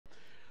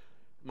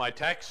My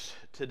text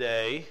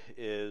today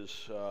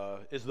is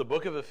the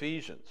book of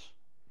Ephesians,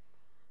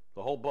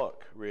 the whole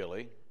book,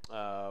 really.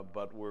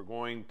 But we're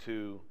going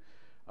to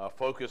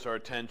focus our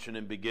attention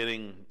in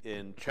beginning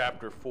in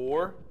chapter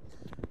 4,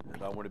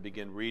 and I want to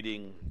begin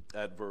reading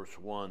at verse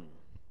 1.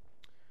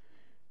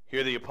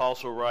 Here the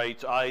apostle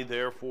writes, "I,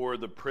 therefore,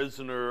 the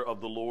prisoner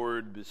of the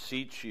Lord,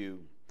 beseech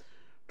you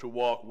to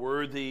walk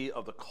worthy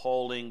of the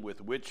calling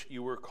with which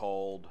you were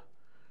called,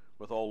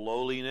 with all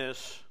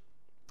lowliness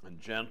and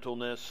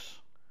gentleness,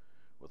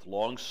 with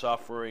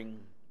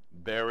long-suffering,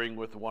 bearing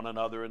with one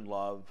another in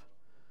love,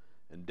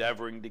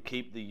 endeavoring to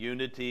keep the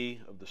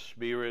unity of the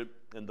Spirit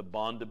and the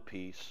bond of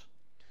peace.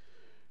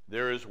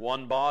 There is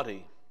one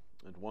body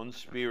and one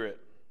Spirit,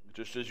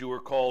 just as you were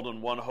called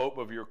in one hope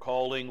of your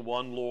calling,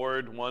 one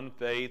Lord, one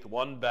faith,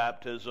 one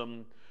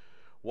baptism,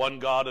 one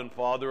God and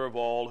Father of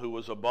all, who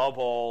is above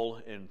all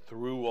and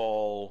through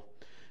all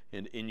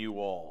and in you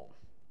all."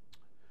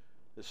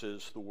 This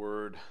is the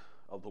word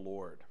of the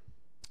Lord.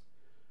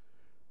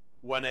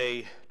 When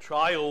a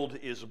child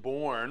is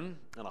born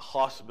in a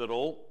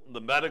hospital,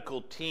 the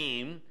medical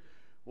team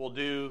will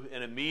do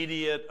an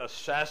immediate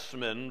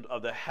assessment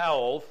of the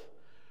health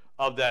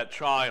of that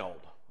child.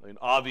 I mean,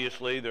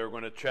 obviously, they're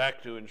going to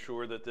check to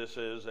ensure that this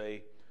is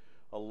a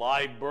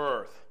live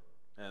birth.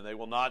 And they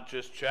will not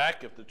just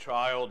check if the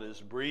child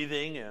is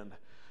breathing and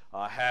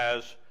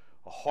has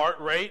a heart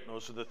rate.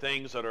 Those are the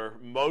things that are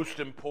most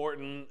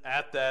important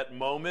at that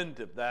moment.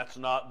 If that's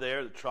not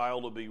there, the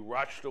child will be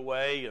rushed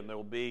away and there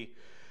will be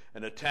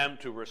an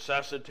attempt to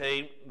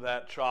resuscitate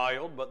that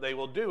child, but they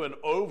will do an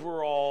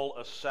overall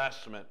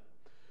assessment.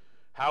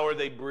 How are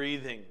they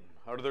breathing?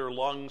 How do their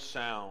lungs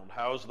sound?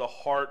 How's the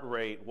heart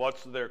rate?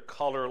 What's their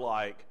color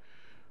like?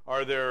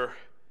 Are there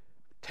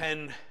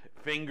 10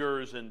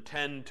 fingers and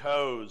 10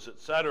 toes,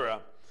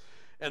 etc.?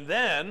 And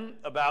then,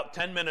 about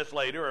 10 minutes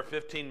later, or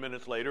 15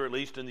 minutes later, at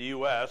least in the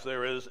U.S.,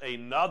 there is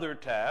another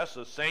test.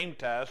 The same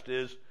test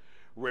is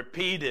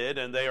repeated,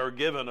 and they are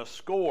given a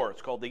score.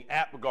 It's called the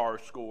APGAR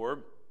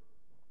score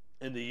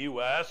in the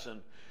U.S.,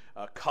 and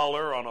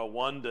color on a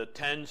 1 to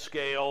 10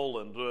 scale,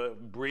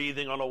 and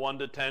breathing on a 1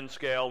 to 10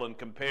 scale, and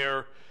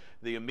compare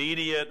the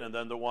immediate and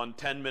then the one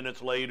 10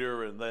 minutes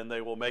later, and then they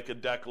will make a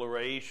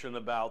declaration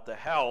about the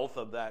health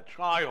of that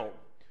child.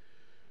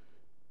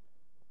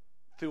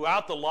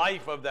 Throughout the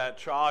life of that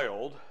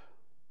child,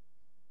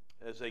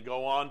 as they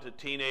go on to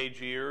teenage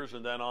years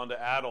and then on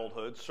to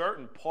adulthood,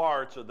 certain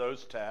parts of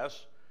those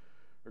tests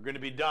are going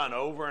to be done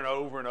over and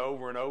over and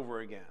over and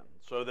over again.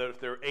 So that if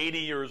they're 80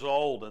 years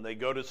old and they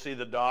go to see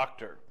the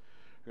doctor,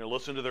 they're going to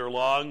listen to their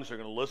lungs, they're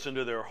going to listen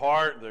to their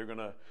heart, they're going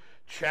to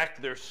check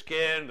their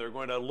skin, they're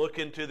going to look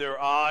into their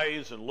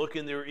eyes and look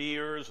in their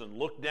ears and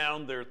look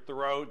down their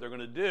throat. They're going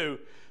to do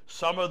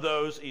some of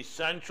those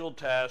essential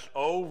tests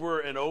over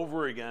and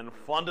over again,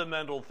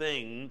 fundamental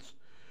things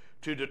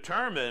to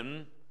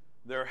determine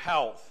their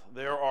health.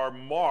 There are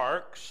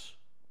marks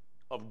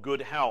of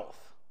good health.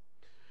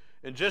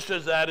 And just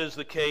as that is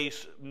the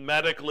case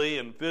medically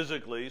and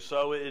physically,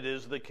 so it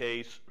is the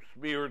case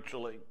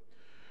spiritually.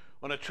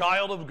 When a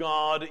child of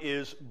God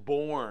is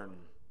born,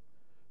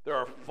 there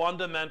are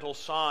fundamental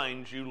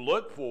signs you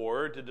look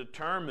for to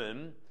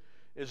determine,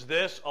 is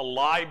this a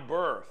live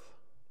birth?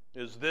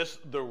 Is this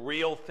the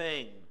real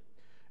thing?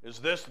 Is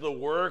this the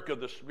work of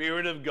the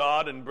Spirit of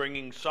God in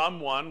bringing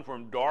someone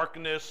from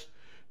darkness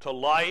to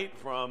light,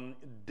 from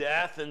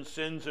death and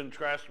sins and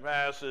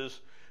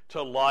trespasses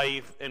to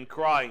life in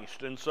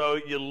Christ? And so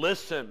you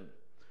listen.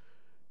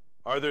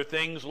 Are there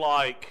things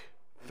like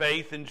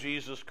faith in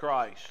Jesus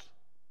Christ?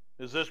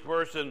 Is this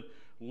person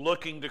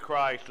looking to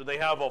Christ? Do they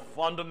have a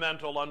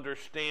fundamental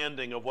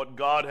understanding of what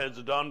God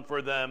has done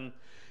for them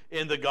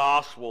in the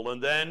gospel?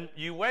 And then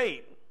you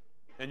wait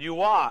and you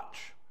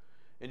watch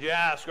and you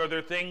ask, are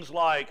there things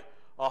like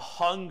a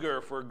hunger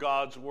for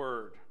God's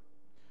word?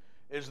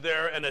 Is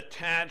there an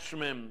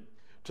attachment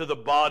to the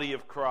body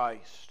of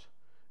Christ?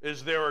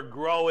 Is there a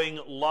growing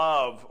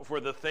love for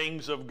the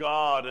things of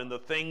God and the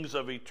things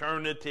of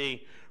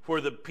eternity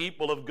for the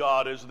people of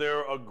God? Is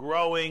there a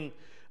growing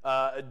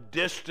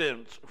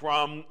distance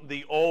from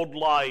the old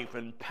life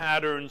and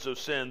patterns of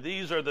sin?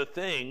 These are the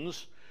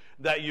things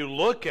that you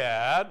look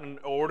at in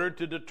order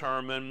to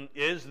determine,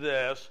 is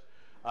this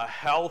a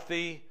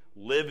healthy,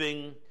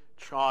 living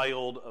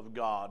child of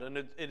God? And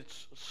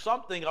it's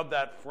something of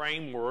that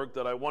framework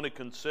that I want to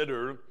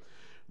consider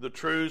the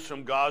truths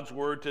from God's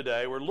Word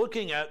today. We're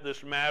looking at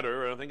this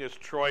matter, and I think as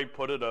Troy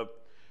put it, of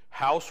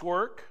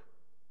housework,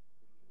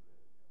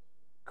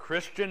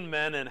 Christian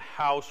men and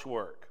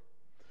housework.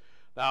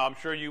 Now, I'm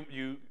sure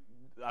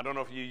I don't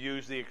know if you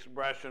use the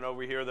expression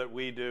over here that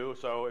we do.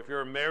 So if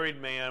you're a married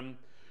man,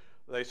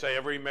 they say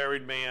every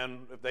married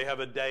man, if they have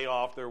a day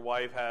off, their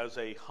wife has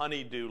a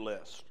honey-do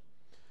list.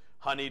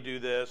 Honey-do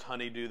this,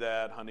 honey-do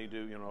that,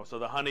 honey-do, so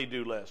the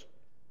honey-do list.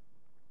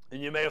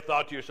 And you may have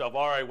thought to yourself,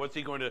 all right,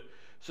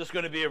 is this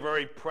going to be a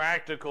very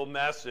practical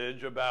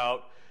message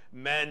about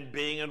men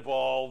being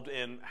involved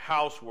in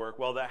housework?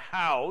 Well, the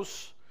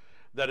house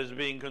that is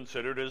being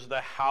considered is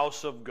the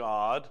house of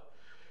God.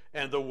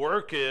 And the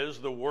work is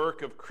the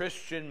work of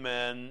Christian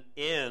men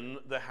in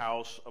the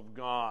house of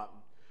God.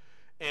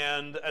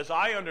 And as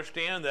I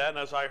understand that, and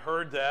as I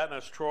heard that, and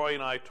as Troy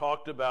and I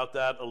talked about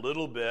that a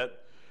little bit,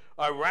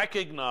 I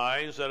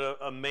recognize that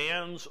a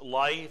man's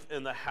life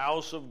in the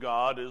house of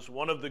God is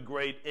one of the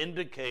great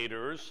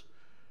indicators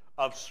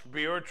of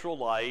spiritual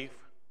life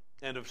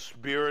and of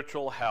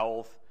spiritual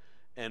health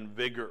and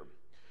vigor.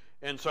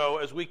 And so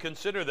as we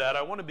consider that,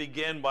 I want to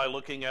begin by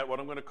looking at what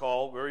I'm going to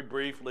call very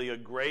briefly a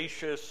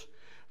gracious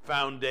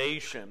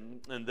foundation,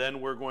 and then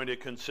we're going to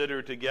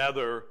consider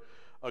together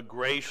a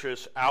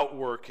gracious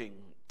outworking.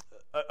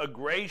 A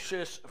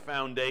gracious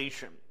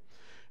foundation.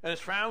 And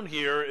it's found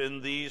here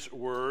in these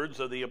words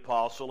of the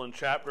apostle in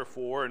chapter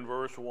 4 and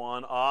verse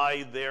 1,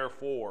 I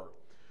therefore.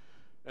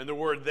 And the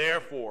word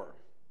therefore,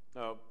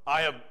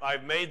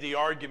 I've made the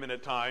argument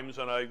at times,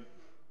 and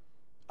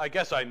I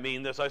guess I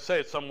mean this. I say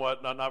it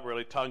somewhat, not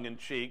really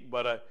tongue-in-cheek,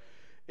 but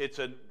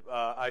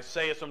I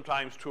say it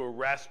sometimes to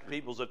arrest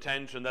people's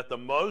attention that the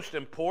most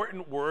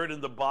important word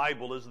in the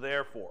Bible is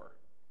therefore.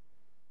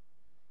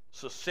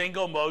 It's the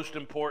single most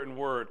important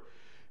word.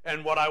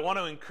 And what I want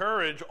to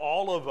encourage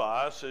all of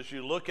us as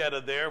you look at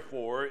it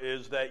therefore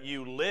is that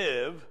you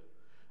live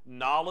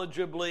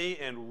knowledgeably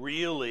and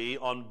really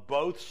on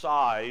both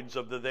sides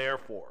of the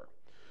therefore.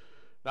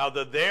 Now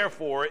the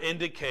therefore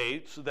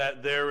indicates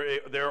that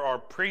there are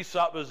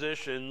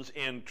presuppositions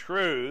and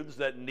truths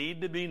that need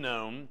to be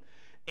known,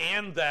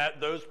 and that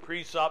those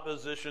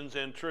presuppositions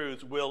and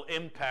truths will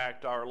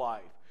impact our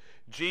life.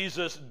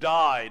 Jesus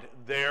died,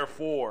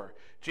 therefore.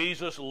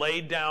 Jesus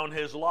laid down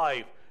his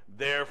life,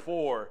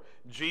 therefore.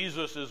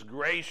 Jesus is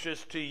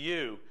gracious to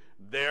you,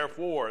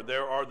 therefore.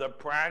 There are the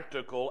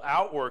practical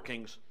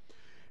outworkings.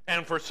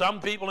 And for some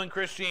people in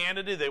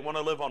Christianity, they want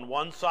to live on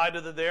one side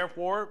of the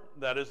therefore.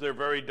 That is, they're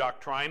very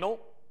doctrinal.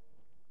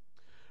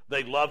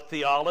 They love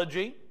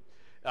theology.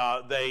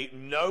 They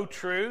know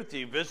truth.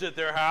 You visit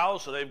their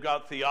house, so they've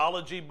got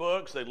theology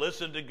books. They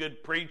listen to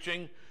good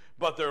preaching,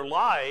 but their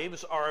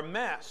lives are a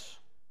mess.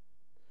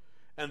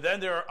 And then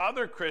there are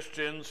other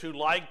Christians who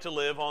like to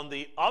live on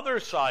the other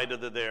side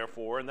of the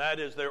therefore, and that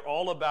is they're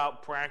all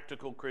about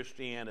practical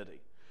Christianity.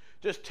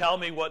 Just tell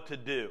me what to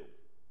do.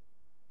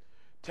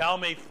 Tell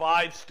me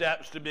 5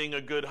 steps to being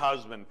a good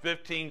husband,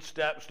 15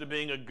 steps to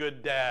being a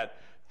good dad,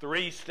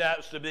 3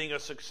 steps to being a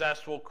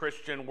successful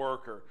Christian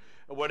worker.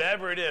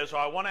 Whatever it is,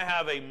 I want to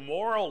have a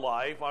moral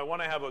life. I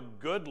want to have a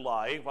good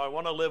life. I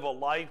want to live a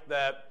life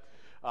that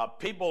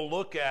people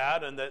look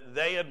at and that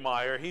they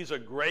admire. He's a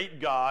great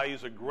guy.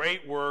 He's a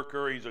great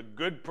worker. He's a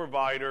good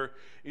provider.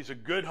 He's a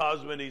good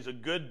husband. He's a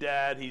good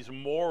dad. He's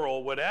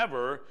moral,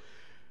 whatever.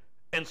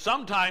 And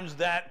sometimes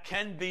that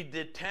can be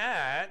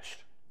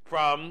detached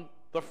from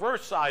the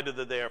first side of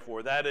the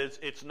therefore. That is,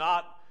 it's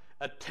not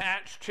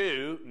attached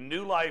to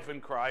new life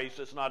in Christ.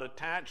 It's not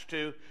attached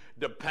to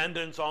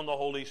dependence on the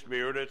Holy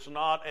Spirit. It's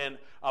not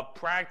a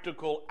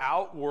practical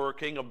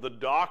outworking of the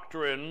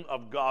doctrine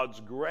of God's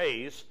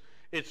grace.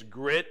 It's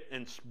grit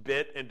and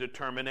spit and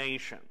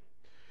determination.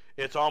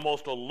 It's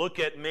almost a look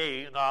at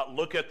me, not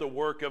look at the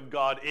work of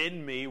God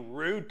in me,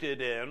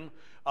 rooted in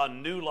a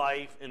new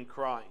life in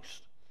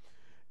Christ.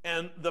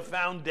 And the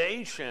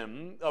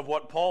foundation of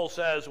what Paul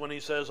says when he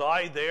says,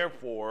 I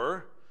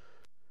therefore,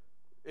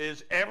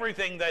 is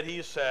everything that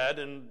he said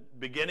in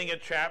beginning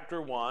at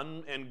chapter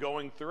 1 and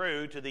going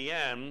through to the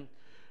end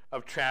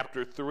of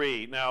chapter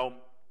 3. Now,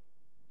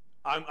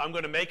 I'm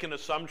going to make an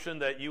assumption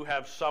that you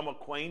have some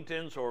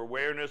acquaintance or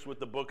awareness with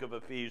the book of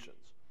Ephesians.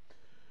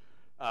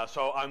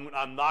 So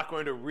I'm not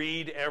going to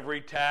read every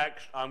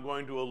text. I'm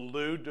going to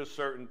allude to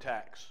certain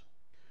texts.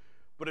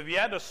 But if you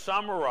had to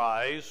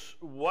summarize,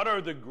 what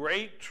are the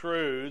great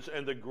truths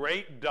and the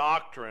great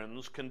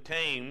doctrines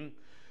contained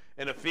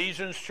in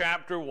Ephesians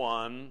chapter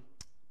 1,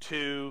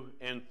 2,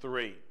 and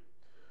 3?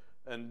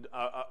 And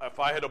if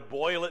I had to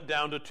boil it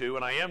down to 2,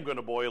 and I am going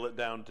to boil it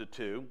down to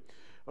 2,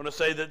 I want to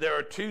say that there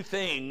are 2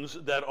 things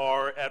that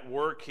are at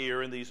work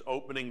here in these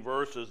opening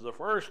verses. The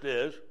first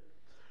is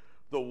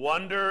the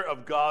wonder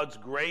of God's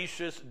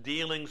gracious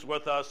dealings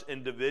with us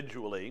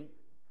individually.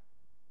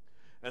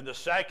 And the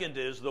second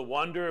is the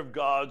wonder of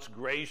God's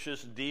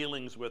gracious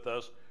dealings with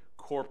us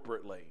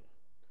corporately.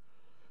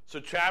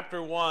 So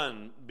chapter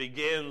 1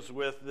 begins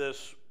with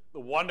this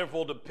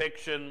wonderful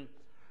depiction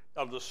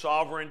of the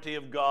sovereignty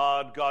of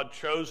God. God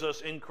chose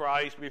us in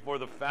Christ before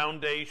the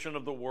foundation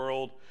of the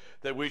world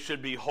that we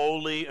should be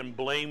holy and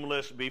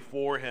blameless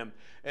before him.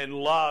 In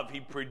love, he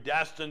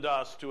predestined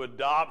us to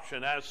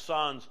adoption as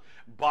sons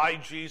by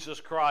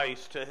Jesus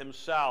Christ to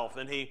himself.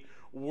 And he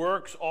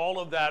works all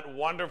of that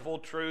wonderful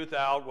truth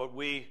out, what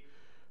we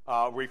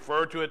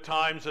refer to at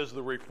times as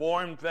the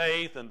Reformed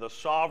faith and the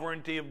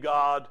sovereignty of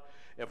God.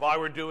 If I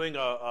were doing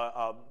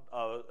a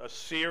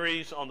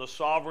series on the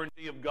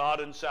sovereignty of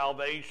God and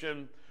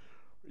salvation,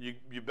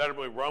 you better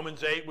believe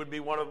Romans 8 would be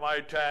one of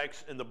my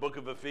texts, in the book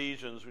of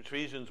Ephesians.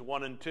 Ephesians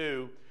 1 and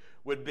 2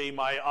 would be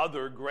my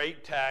other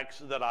great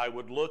texts that I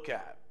would look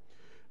at.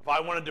 If I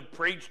wanted to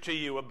preach to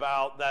you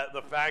about that,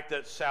 the fact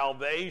that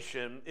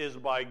salvation is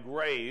by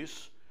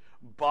grace,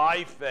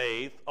 by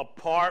faith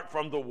apart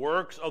from the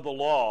works of the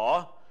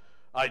law.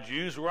 I'd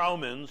use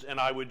Romans and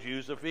I would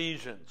use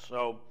Ephesians.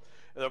 So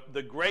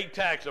the great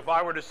text, if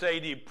I were to say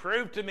to you,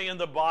 prove to me in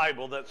the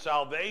Bible that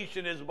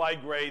salvation is by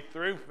grace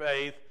through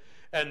faith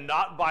and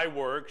not by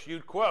works,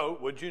 you'd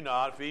quote, would you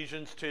not,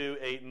 Ephesians 2,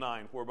 8 and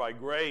 9. For by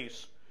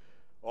grace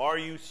are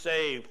you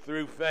saved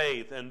through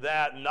faith, and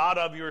that not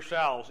of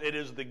yourselves. It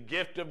is the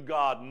gift of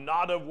God,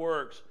 not of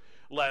works,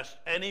 lest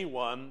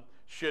anyone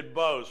should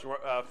boast.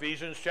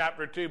 Ephesians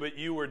chapter 2, but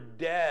you were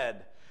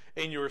dead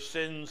in your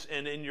sins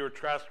and in your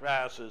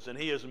trespasses, and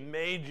he has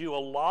made you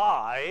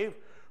alive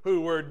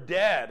who were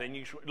dead. And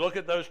you look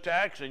at those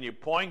texts and you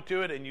point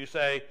to it and you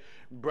say,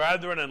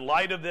 brethren, in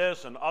light of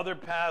this and other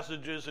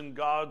passages in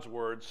God's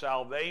word,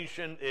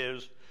 salvation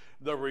is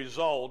the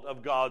result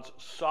of God's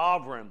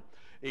sovereign,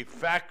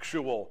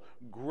 effectual,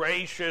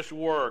 gracious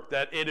work,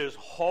 that it is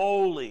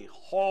wholly,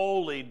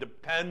 wholly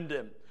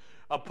dependent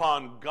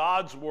upon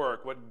God's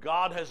work, what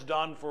God has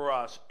done for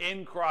us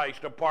in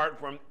Christ, apart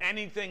from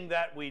anything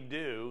that we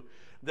do,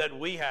 that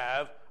we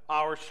have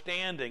our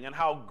standing, and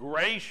how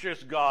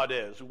gracious God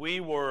is.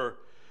 We were,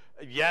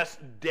 yes,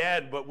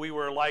 dead, but we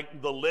were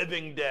like the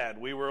living dead.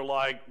 We were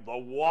like the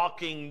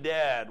walking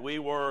dead. We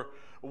were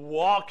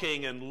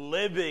walking and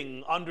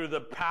living under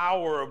the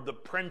power of the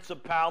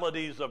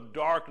principalities of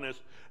darkness.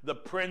 The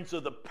prince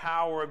of the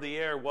power of the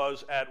air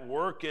was at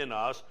work in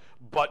us,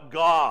 but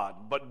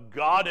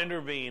God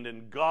intervened,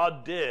 and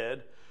God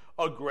did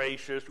a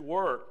gracious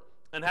work.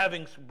 And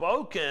having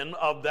spoken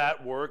of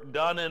that work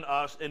done in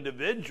us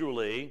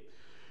individually,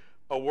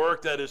 a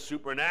work that is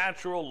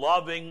supernatural,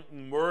 loving,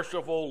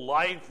 merciful,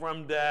 life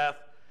from death,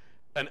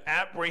 an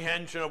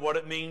apprehension of what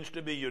it means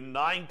to be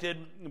united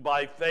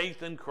by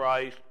faith in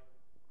Christ,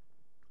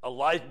 a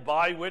life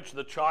by which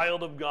the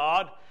child of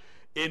God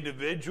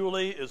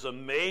individually is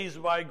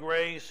amazed by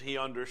grace. He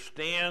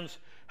understands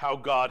how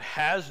God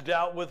has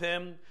dealt with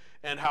him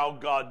and how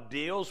God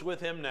deals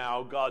with him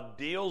now. God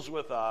deals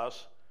with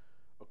us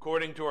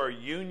according to our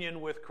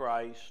union with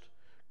Christ.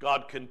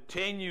 God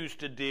continues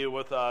to deal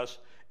with us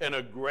in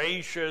a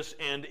gracious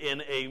and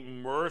in a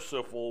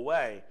merciful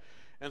way.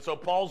 And so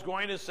Paul's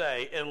going to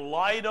say, in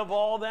light of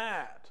all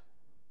that,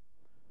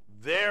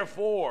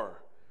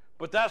 therefore,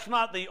 but that's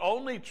not the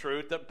only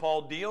truth that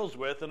Paul deals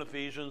with in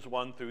Ephesians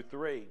 1 through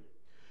 3.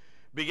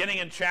 Beginning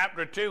in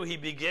chapter 2, he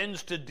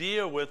begins to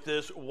deal with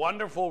this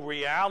wonderful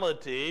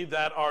reality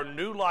that our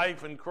new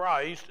life in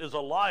Christ is a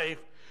life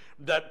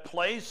that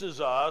places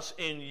us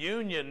in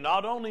union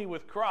not only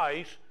with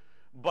Christ,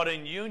 but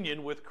in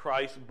union with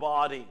Christ's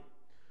body.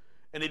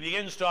 And he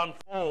begins to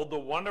unfold the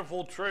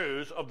wonderful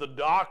truths of the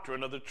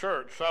doctrine of the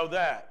church, so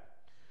that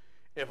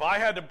if I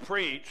had to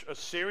preach a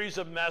series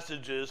of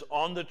messages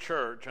on the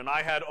church and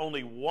I had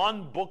only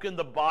one book in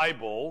the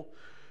Bible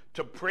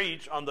to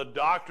preach on the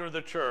doctrine of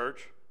the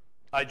church,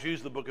 I'd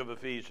use the book of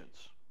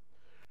Ephesians.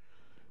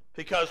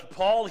 Because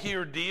Paul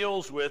here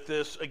deals with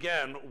this,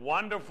 again,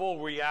 wonderful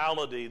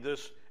reality,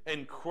 this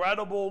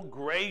incredible,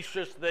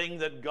 gracious thing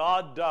that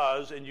God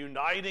does in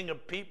uniting a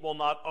people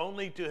not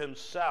only to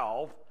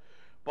himself,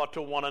 but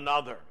to one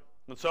another.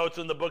 And so it's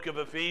in the book of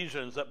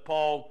Ephesians that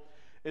Paul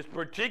is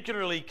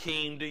particularly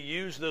keen to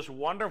use this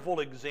wonderful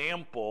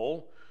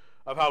example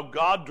of how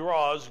God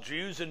draws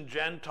Jews and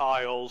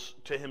Gentiles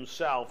to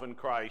himself in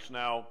Christ.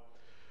 Now,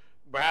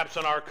 perhaps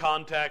in our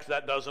context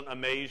that doesn't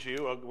amaze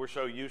you. We're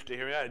so used to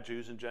hearing,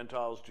 Jews and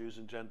Gentiles, Jews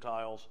and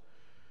Gentiles.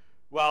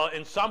 Well,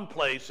 in some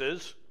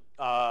places,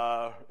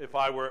 if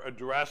I were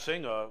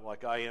addressing,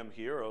 like I am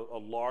here, a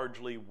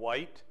largely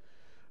white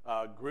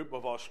group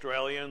of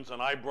Australians,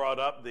 and I brought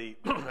up the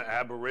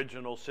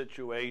Aboriginal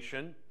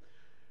situation,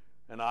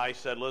 and I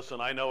said,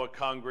 listen, I know a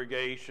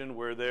congregation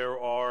where there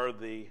are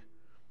the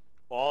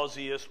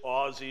Aussiest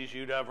Aussies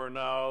you'd ever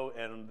know,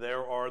 and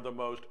there are the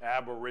most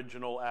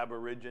Aboriginal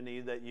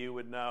Aborigine that you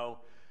would know,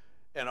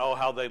 and oh,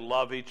 how they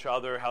love each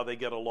other, how they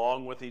get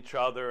along with each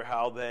other,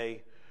 how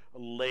they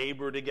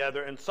labor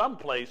together. In some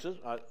places,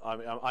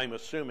 I'm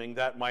assuming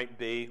that might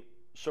be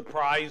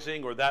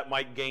surprising or that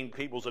might gain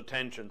people's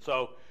attention.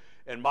 So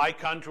in my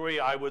country,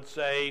 I would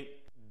say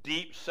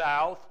deep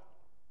south,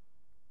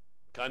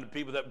 kind of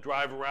people that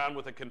drive around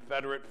with a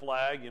Confederate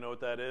flag, you know what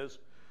that is,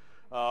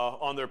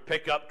 on their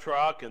pickup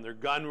truck and their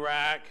gun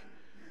rack.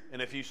 And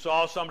if you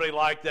saw somebody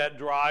like that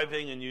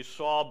driving and you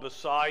saw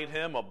beside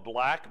him a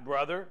black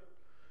brother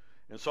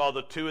and saw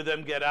the two of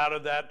them get out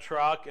of that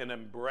truck and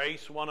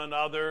embrace one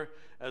another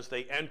as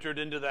they entered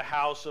into the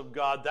house of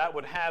God, that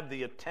would have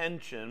the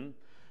attention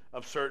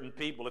of certain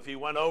people. If you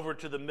went over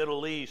to the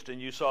Middle East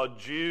and you saw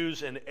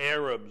Jews and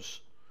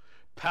Arabs,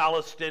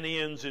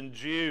 Palestinians and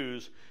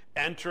Jews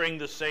entering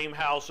the same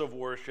house of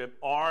worship,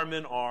 arm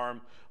in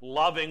arm,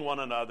 loving one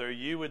another,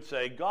 you would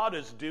say, God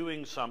is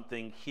doing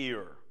something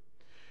here.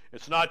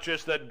 It's not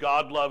just that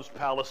God loves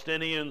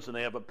Palestinians and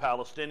they have a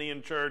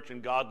Palestinian church,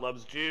 and God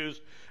loves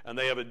Jews and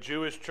they have a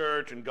Jewish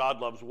church, and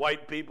God loves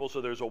white people, so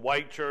there's a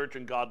white church,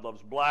 and God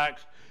loves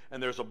blacks,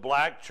 and there's a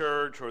black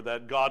church, or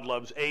that God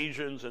loves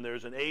Asians and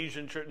there's an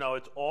Asian church. No,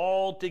 it's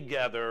all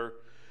together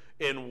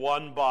in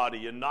one body,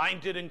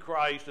 united in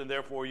Christ and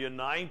therefore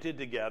united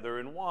together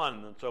in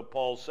one. And so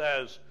Paul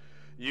says,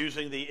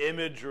 using the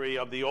imagery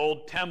of the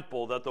old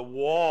temple, that the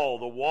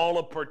wall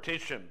of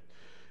partition,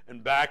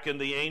 and back in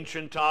the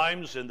ancient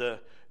times in the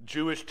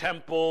Jewish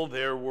temple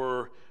there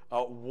were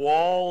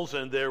walls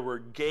and there were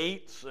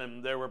gates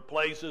and there were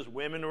places,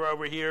 women were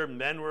over here,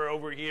 men were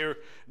over here,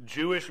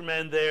 Jewish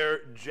men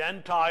there,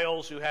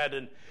 Gentiles who had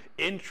an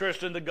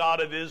interest in the God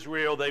of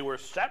Israel, they were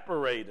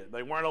separated.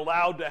 They weren't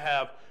allowed to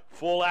have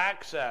full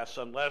access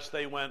unless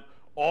they went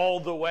all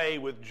the way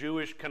with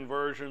Jewish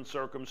conversion,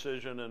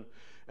 circumcision,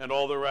 and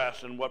all the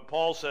rest. And what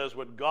Paul says,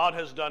 what God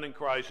has done in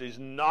Christ, he's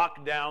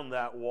knocked down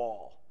that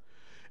wall.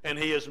 And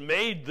he has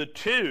made the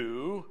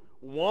two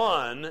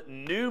one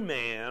new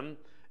man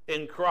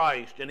in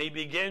Christ. And he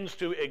begins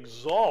to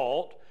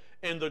exalt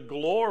in the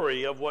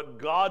glory of what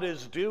God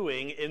is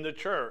doing in the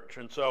church.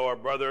 And so our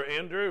brother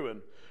Andrew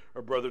and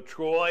our brother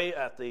Troy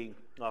at the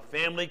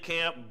family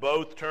camp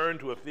both turned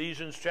to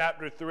Ephesians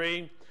chapter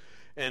 3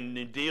 and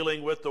in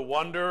dealing with the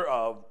wonder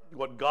of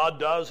what God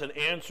does in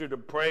answer to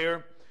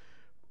prayer,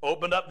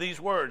 opened up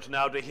these words.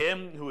 Now to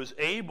him who is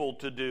able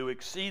to do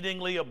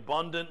exceedingly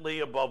abundantly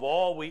above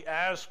all we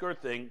ask or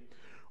think,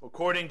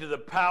 according to the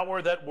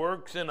power that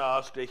works in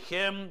us, to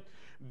him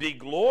be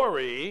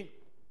glory.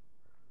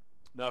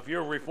 Now if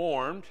you're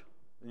Reformed,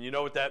 and you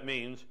know what that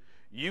means,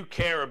 you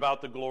care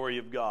about the glory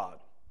of God.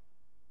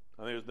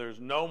 There's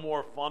no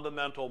more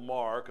fundamental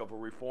mark of a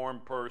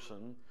Reformed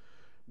person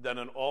than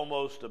an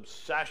almost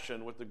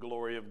obsession with the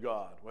glory of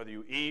God. Whether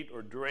you eat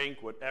or drink,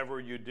 whatever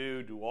you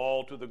do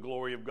all to the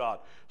glory of God.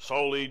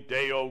 Soli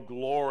Deo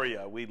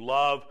Gloria. We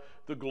love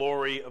the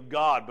glory of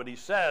God. But he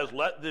says,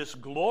 let this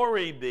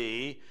glory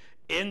be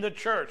in the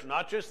church,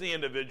 not just the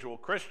individual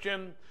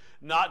Christian,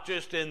 not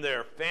just in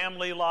their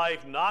family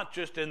life, not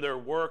just in their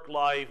work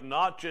life,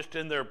 not just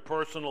in their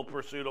personal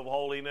pursuit of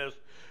holiness,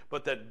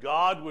 but that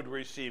God would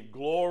receive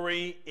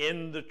glory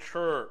in the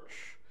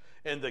church,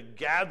 in the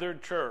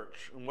gathered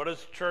church. And what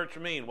does church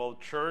mean? Well,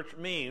 church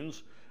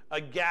means a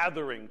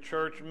gathering.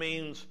 Church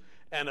means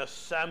an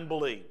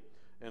assembly.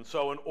 And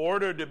so in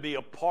order to be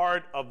a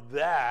part of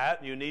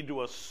that, you need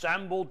to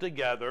assemble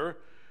together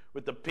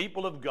with the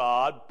people of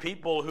God,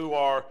 people who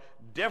are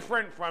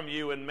different from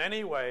you in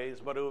many ways,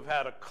 but who have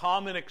had a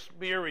common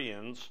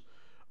experience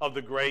of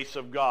the grace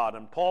of God.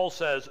 And Paul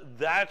says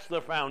that's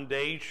the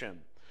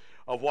foundation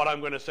of what I'm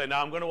going to say.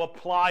 Now I'm going to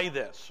apply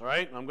this,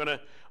 right? I'm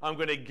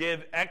going to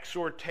give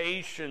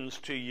exhortations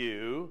to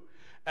you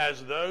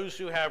as those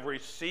who have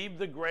received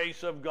the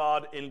grace of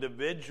God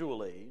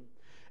individually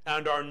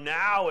and are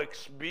now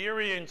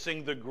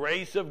experiencing the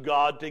grace of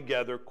God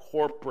together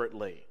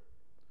corporately.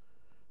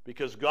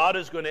 Because God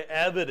is going to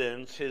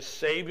evidence his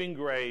saving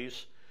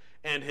grace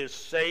and his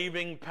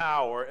saving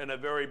power in a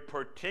very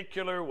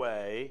particular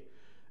way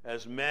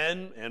as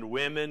men and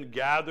women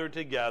gather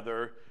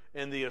together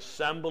in the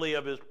assembly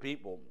of his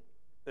people.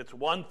 It's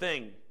one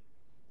thing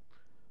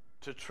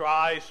to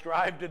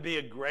strive to be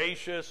a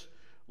gracious,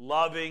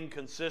 loving,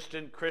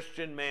 consistent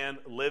Christian man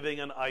living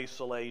in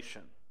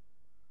isolation.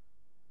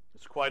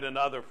 It's quite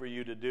another for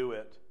you to do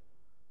it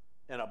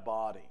in a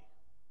body.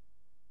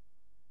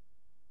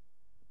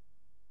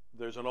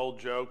 There's an old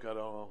joke, I don't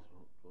know,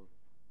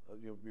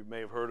 you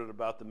may have heard it,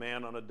 about the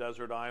man on a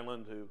desert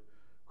island,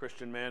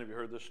 Christian man, have you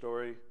heard this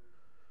story?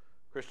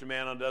 Christian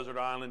man on a desert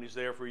island, he's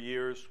there for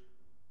years,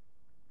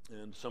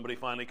 and somebody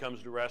finally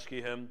comes to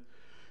rescue him,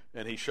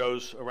 and he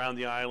shows around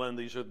the island,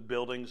 these are the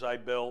buildings I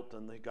built,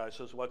 and the guy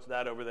says, what's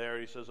that over there?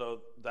 He says,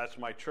 oh, that's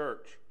my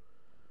church.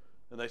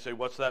 And they say,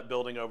 what's that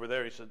building over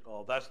there? He said,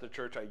 oh, that's the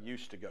church I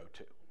used to go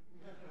to.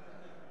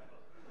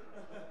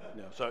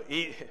 So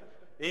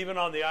even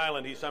on the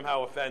island, he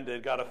somehow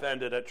got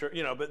offended at church.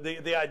 But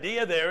the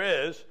idea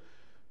there is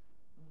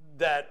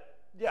that,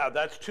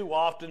 that's too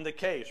often the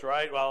case,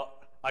 right? Well,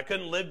 I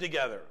couldn't live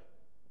together.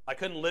 I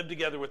couldn't live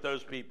together with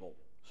those people.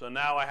 So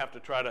now I have to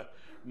try to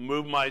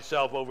move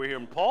myself over here.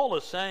 And Paul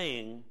is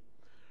saying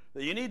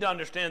that you need to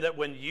understand that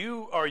when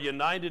you are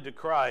united to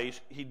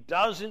Christ, he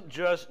doesn't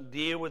just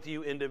deal with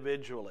you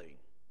individually.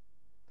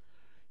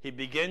 He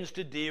begins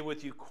to deal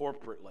with you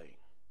corporately.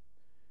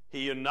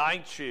 He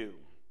unites you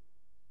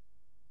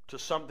to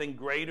something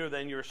greater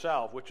than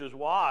yourself, which is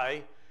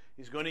why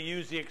he's going to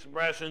use the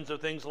expressions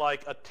of things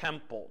like a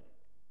temple.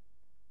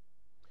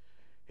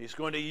 He's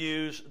going to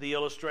use the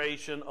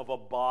illustration of a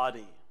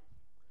body.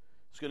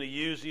 He's going to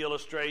use the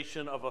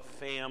illustration of a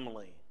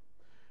family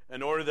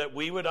in order that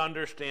we would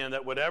understand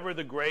that whatever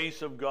the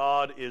grace of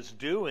God is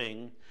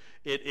doing,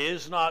 it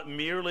is not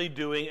merely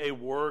doing a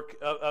work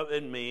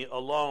in me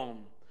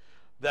alone.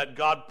 That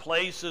God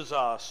places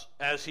us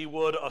as he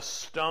would a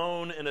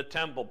stone in a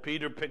temple.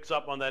 Peter picks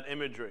up on that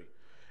imagery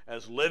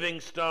as living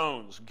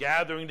stones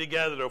gathering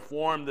together to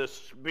form this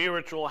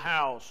spiritual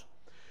house.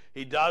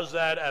 He does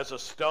that as a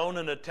stone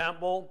in a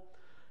temple.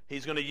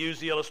 He's going to use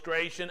the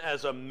illustration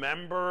as a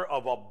member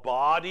of a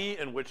body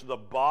in which the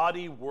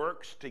body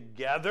works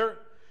together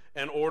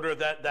in order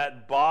that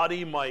that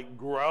body might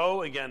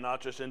grow, again,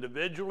 not just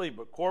individually,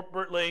 but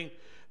corporately.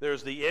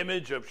 There's the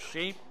image of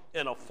sheep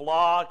in a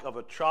flock, of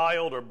a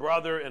child or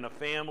brother in a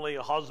family,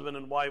 a husband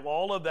and wife.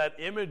 All of that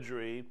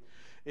imagery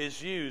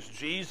is used.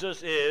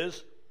 Jesus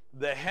is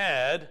the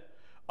head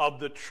of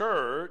the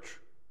church,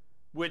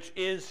 which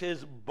is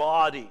his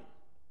body,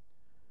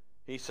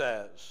 he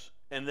says.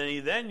 And then he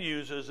then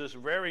uses this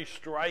very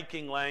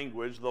striking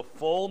language, the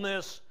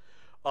fullness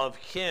of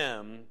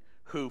him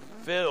who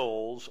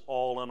fills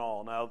all in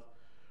all. Now,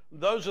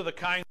 those are the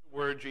kinds of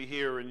words you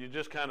hear, and you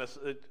just kind of,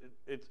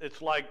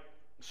 it's like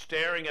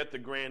staring at the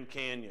Grand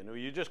Canyon, or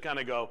you just kind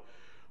of go,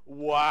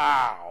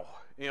 wow.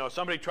 You know,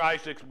 somebody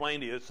tries to explain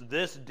to you, it's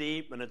this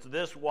deep and it's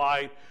this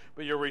wide,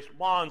 but your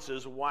response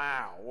is,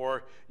 wow.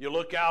 Or you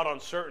look out on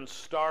certain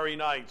starry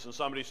nights and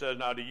somebody says,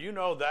 now, do you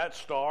know that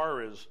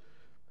star is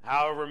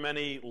however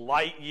many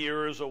light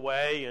years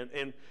away?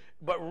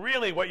 But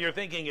really what you're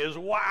thinking is,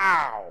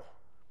 wow.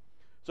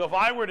 So if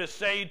I were to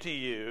say to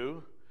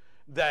you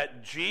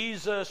that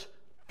Jesus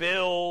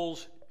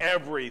fills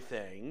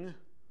everything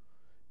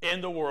in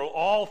the world,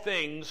 all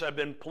things have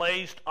been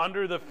placed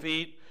under the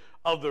feet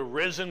of the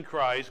risen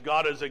Christ.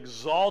 God has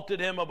exalted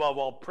him above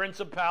all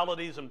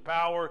principalities and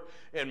power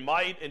and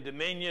might and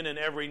dominion and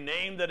every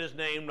name that is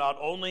named, not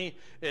only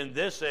in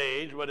this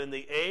age, but in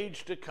the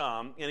age to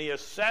come. And he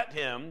has set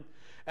him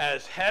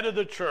as head of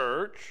the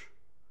church.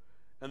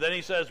 And then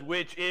he says,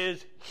 which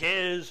is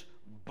his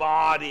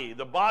body.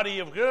 The body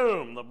of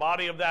whom? The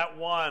body of that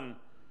one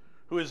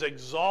who is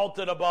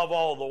exalted above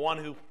all, the one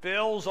who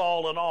fills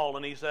all in all.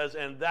 And he says,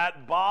 and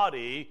that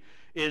body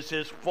is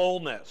his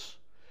fullness.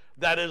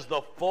 That is,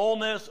 the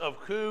fullness of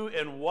who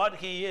and what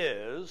he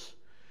is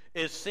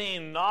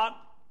seen not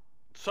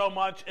so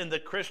much in the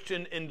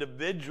Christian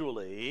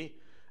individually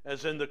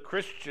as in the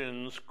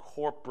Christians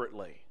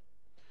corporately.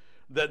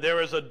 That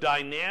there is a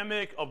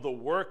dynamic of the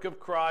work of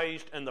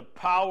Christ and the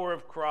power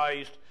of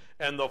Christ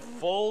and the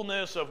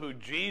fullness of who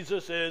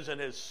Jesus is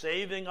and his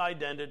saving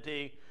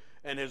identity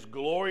and his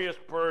glorious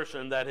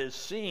person that is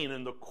seen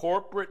in the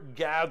corporate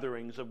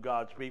gatherings of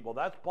God's people.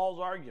 That's Paul's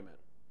argument.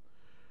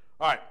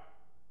 All right.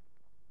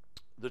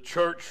 The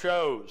church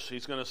shows,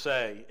 he's going to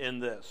say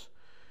in this,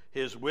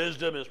 his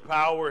wisdom, his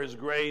power, his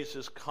grace,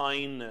 his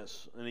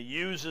kindness. And he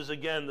uses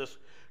again this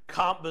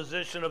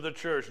composition of the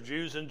church,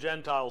 Jews and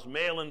Gentiles,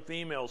 male and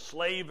female,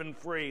 slave and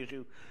free, as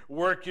you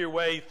work your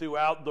way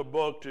throughout the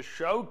book to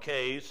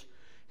showcase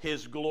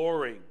his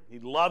glory. He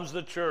loves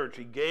the church.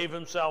 He gave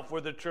himself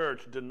for the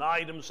church,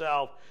 denied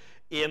himself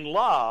in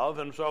love.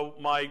 And so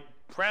my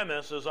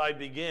premise as I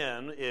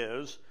begin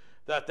is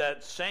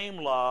that same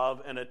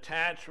love and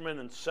attachment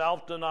and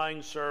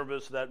self-denying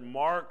service that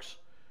marks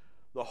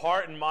the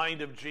heart and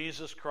mind of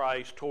Jesus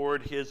Christ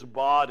toward his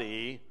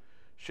body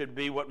should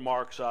be what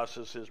marks us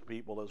as his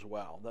people as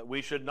well. That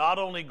we should not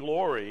only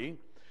glory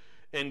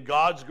in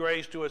God's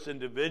grace to us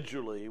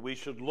individually, we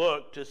should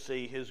look to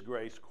see his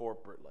grace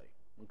corporately.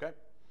 Okay?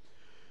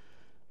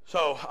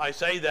 So I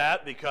say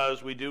that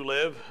because we do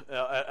live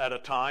at a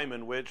time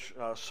in which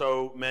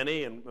so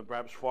many, and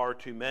perhaps far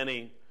too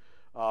many,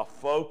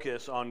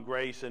 focus on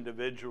grace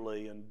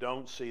individually and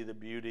don't see the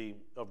beauty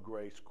of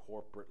grace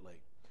corporately.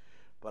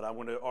 But I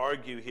want to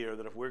argue here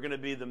that if we're going to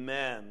be the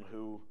men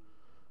who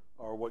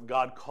are what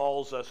God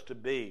calls us to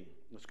be,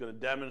 it's going to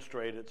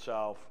demonstrate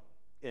itself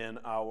in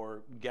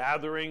our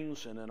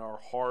gatherings and in our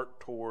heart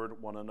toward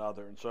one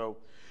another. And so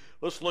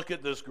let's look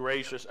at this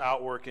gracious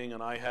outworking,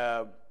 and I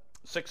have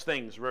 6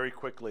 things very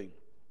quickly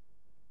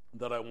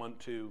that I want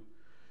to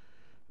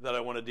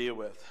deal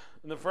with.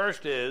 And the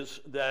first is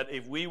that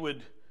if we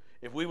would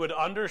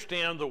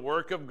understand the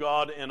work of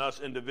God in us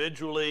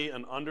individually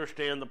and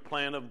understand the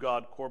plan of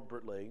God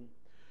corporately,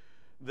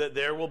 that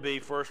there will be,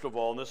 first of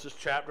all, and this is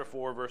chapter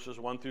 4, verses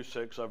 1 through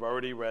 6, I've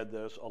already read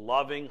this, a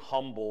loving,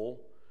 humble,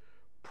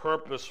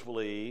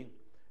 purposefully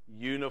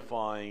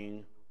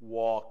unifying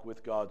walk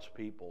with God's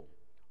people.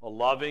 A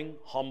loving,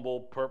 humble,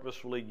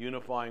 purposefully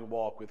unifying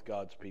walk with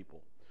God's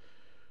people.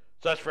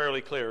 So that's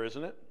fairly clear,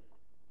 isn't it?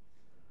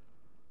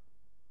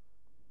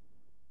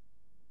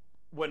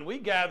 When we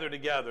gather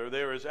together,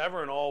 there is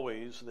ever and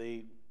always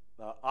the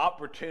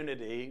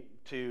opportunity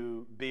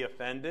to be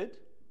offended,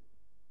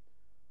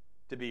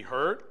 to be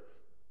hurt,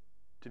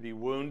 to be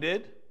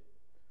wounded,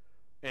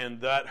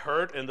 and that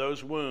hurt and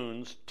those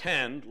wounds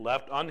tend,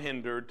 left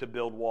unhindered, to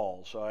build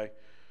walls. So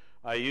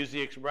I used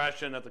the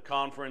expression at the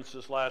conference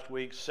this last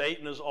week,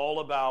 Satan is all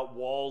about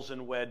walls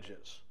and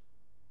wedges.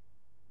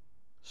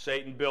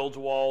 Satan builds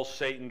walls,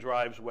 Satan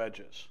drives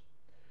wedges.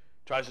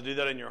 Tries to do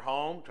that in your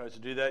home, tries to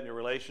do that in your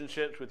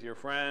relationships with your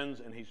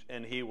friends,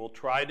 and he will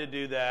try to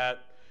do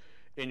that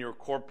in your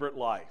corporate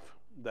life.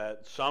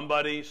 That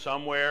somebody,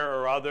 somewhere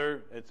or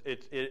other,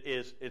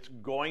 it's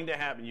going to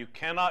happen. You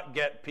cannot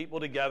get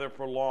people together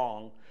for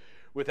long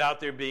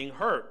without there being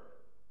hurt.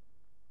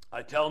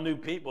 I tell new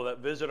people that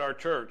visit our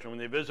church, and when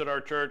they visit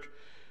our church,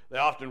 they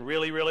often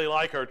really, really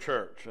like our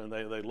church, and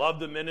they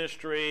love the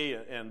ministry,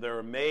 and they're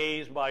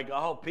amazed by,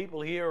 oh,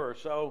 people here are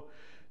so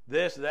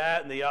this,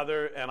 that, and the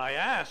other. And I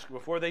ask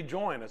before they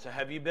join, I say,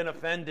 have you been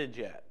offended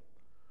yet?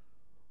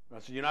 I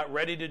said, you're not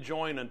ready to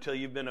join until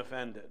you've been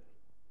offended.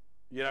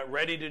 You're not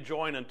ready to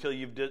join until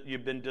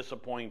you've been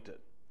disappointed.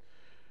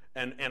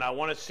 And I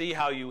want to see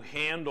how you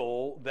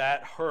handle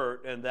that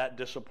hurt and that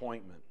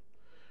disappointment.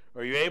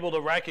 Are you able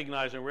to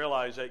recognize and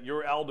realize that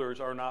your elders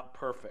are not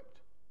perfect?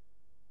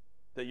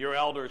 That your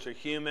elders are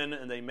human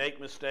and they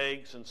make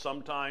mistakes, and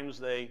sometimes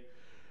they're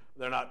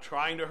not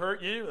trying to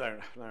hurt you.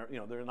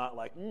 They're not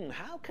like,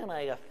 how can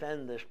I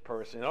offend this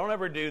person? They don't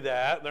ever do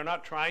that. They're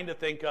not trying to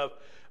think of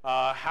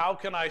how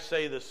can I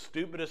say the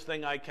stupidest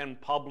thing I can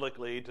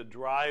publicly to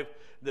drive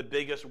the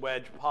biggest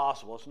wedge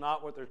possible. It's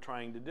not what they're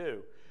trying to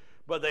do.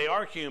 But they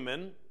are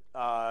human.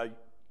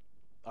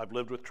 I've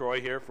lived with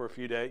Troy here for a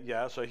few days.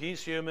 Yeah, so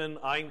he's human.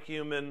 I'm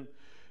human.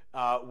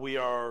 We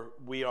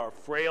are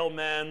frail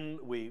men.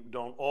 We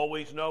don't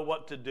always know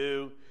what to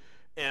do.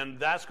 And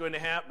that's going to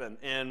happen.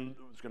 And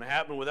it's going to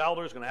happen with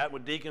elders. It's going to happen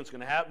with deacons. It's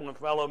going to happen with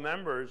fellow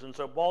members. And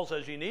so Paul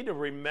says you need to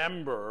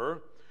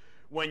remember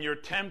when you're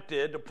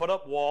tempted to put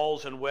up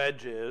walls and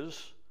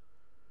wedges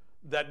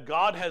that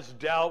God has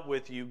dealt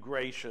with you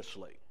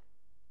graciously.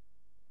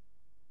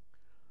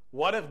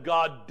 What if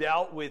God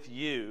dealt with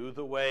you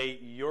the way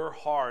your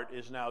heart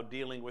is now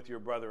dealing with your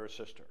brother or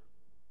sister?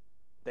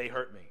 They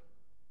hurt me.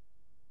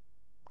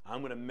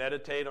 I'm going to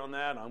meditate on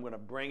that. I'm going to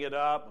bring it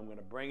up. I'm going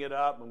to bring it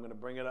up. I'm going to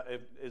bring it up.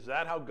 Is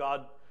that how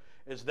God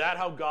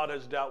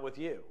has dealt with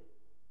you?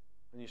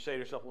 And you say to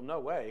yourself, well, no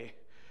way.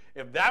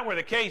 If that were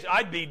the case,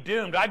 I'd be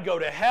doomed. I'd go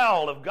to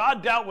hell. If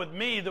God dealt with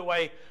me the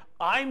way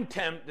I'm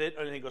tempted,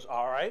 and he goes,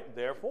 all right,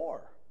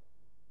 therefore.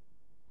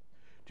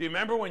 Do you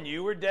remember when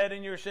you were dead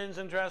in your sins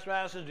and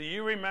trespasses? Do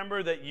you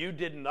remember that you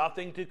did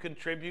nothing to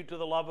contribute to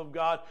the love of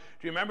God?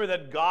 Do you remember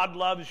that God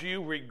loves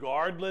you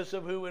regardless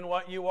of who and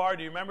what you are?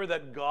 Do you remember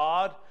that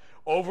God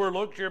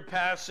overlooked your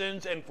past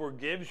sins and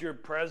forgives your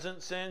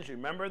present sins? You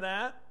remember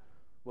that?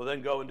 Well,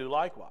 then go and do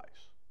likewise.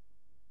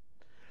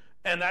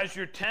 And as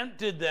you're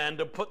tempted then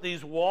to put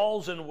these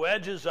walls and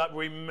wedges up,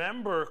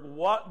 remember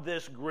what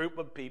this group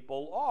of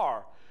people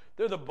are.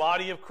 They're the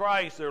body of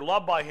Christ. They're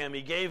loved by him.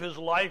 He gave his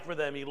life for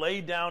them. He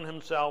laid down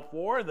himself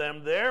for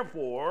them.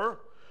 Therefore,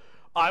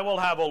 I will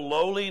have a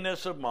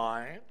lowliness of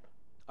mind,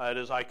 that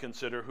is, I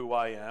consider who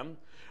I am.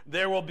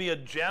 There will be a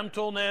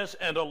gentleness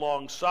and a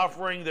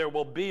long-suffering. There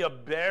will be a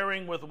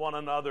bearing with one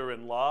another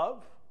in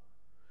love.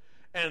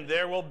 And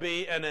there will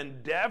be an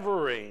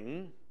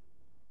endeavoring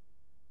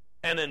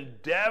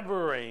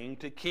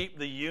to keep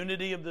the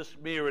unity of the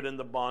Spirit in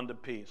the bond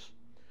of peace.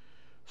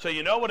 So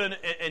you know what an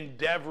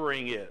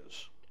endeavoring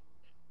is.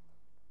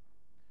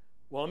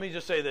 Well, let me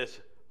just say this.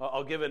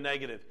 I'll give a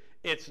negative.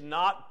 It's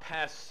not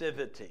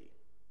passivity.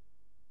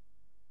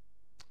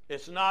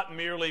 It's not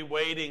merely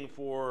waiting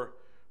for,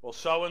 well,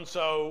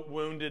 so-and-so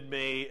wounded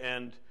me,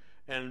 and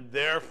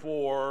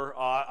therefore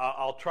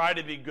I'll try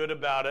to be good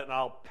about it, and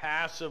I'll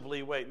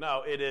passively wait.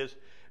 No, it is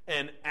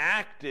an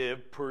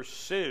active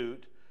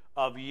pursuit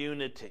of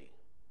unity.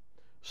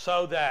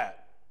 So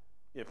that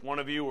if one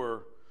of you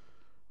were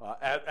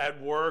at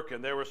work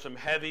and there was some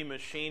heavy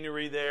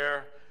machinery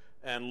there,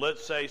 and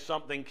let's say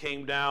something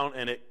came down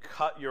and it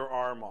cut your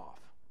arm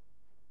off,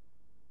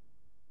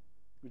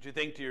 would you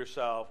think to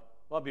yourself,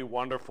 well, it'd be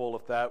wonderful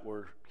if that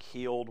were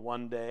healed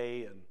one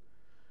day?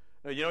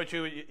 And you know what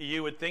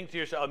you would think to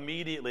yourself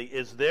immediately,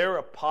 is there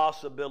a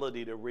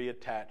possibility to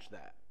reattach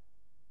that?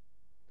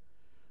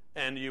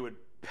 And you would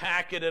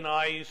pack it in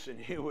ice, and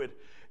you would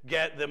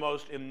get the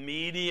most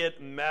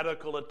immediate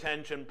medical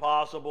attention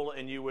possible,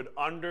 and you would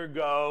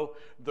undergo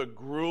the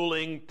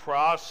grueling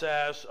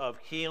process of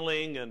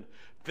healing and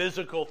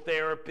physical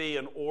therapy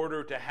in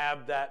order to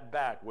have that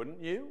back,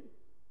 wouldn't you?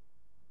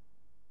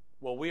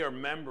 Well, we are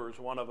members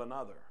one of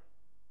another.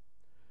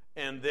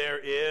 And there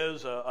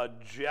is a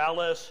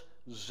jealous,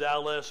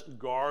 zealous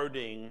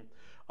guarding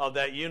of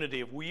that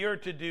unity. If we are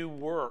to do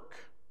work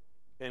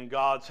in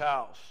God's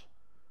house,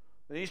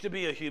 there needs to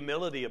be a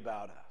humility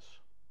about us.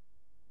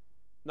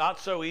 Not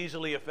so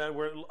easily offended.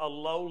 We're a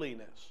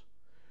lowliness.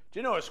 Do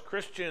you know, as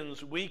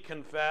Christians, we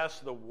confess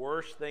the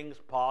worst things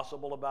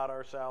possible about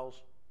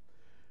ourselves?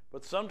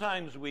 But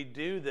sometimes we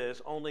do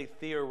this only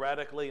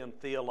theoretically and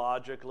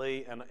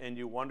theologically, and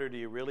you wonder, do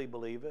you really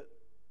believe it?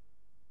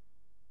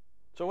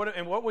 So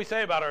what we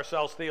say about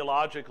ourselves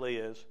theologically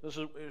is,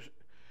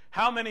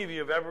 how many of you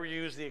have ever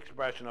used the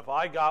expression, if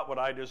I got what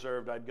I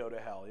deserved, I'd go to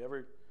hell?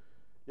 You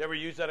ever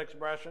use that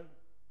expression?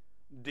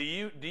 Do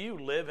you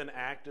live and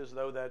act as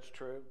though that's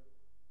true?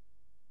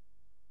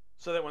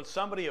 So that when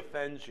somebody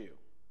offends you,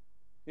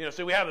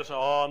 see, we have this,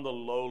 I'm the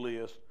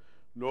lowliest.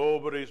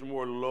 Nobody's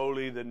more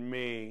lowly than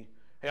me.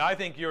 Hey, I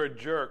think you're a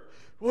jerk.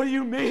 What do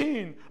you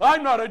mean?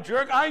 I'm not a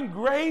jerk. I'm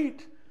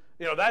great.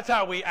 That's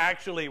how we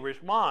actually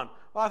respond.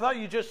 Well, I thought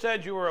you just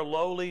said you were a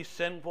lowly,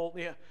 sinful.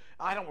 Yeah,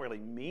 I don't really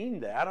mean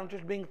that. I'm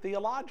just being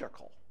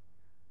theological.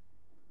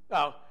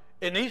 Now,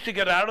 it needs to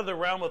get out of the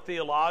realm of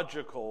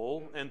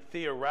theological and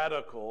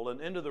theoretical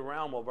and into the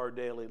realm of our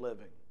daily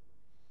living.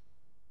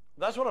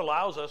 That's what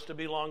allows us to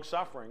be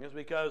long-suffering, is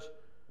because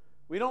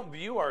we don't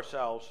view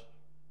ourselves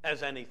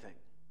as anything.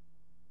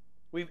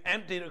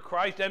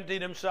 Christ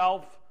emptied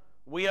himself.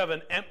 We have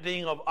an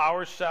emptying of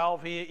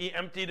ourself. He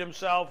emptied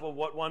himself of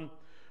what one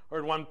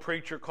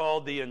preacher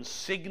called the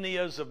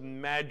insignias of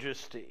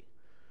majesty.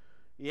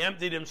 He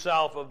emptied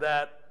himself of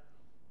that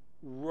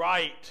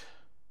right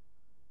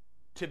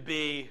to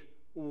be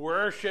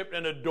worshipped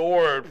and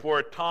adored for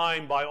a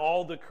time by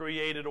all the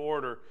created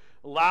order,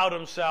 allowed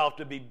himself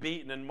to be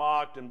beaten and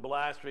mocked and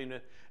blasphemed,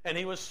 and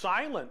he was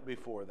silent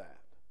before that.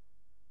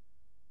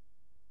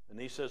 And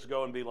he says,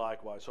 go and be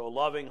likewise. So a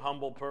loving,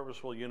 humble,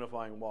 purposeful,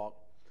 unifying walk.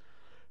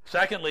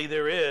 Secondly,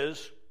 there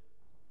is,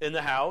 in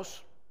the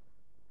house,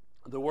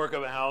 the work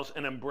of a house,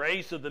 an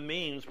embrace of the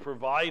means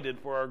provided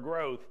for our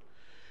growth.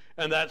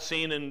 And that's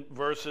seen in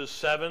verses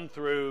 7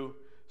 through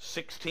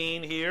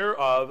 16 here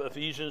of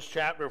Ephesians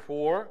chapter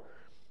 4.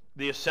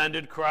 The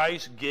ascended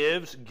Christ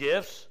gives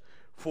gifts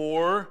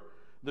for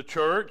the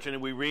church.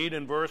 And we read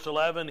in verse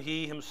 11,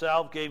 he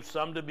himself gave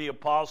some to be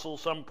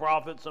apostles, some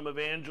prophets, some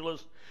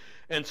evangelists,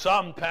 and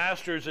some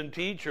pastors and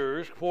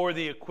teachers for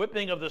the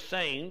equipping of the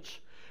saints,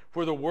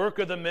 for the work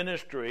of the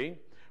ministry,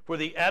 for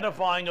the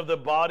edifying of the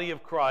body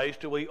of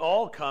Christ, till we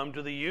all come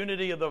to the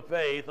unity of the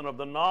faith and of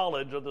the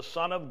knowledge of the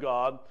Son of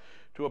God,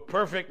 to a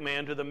perfect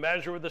man, to the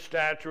measure of the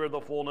stature of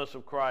the fullness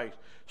of Christ.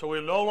 So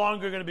we're no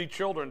longer going to be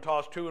children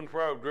tossed to and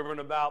fro, driven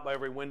about by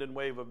every wind and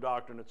wave of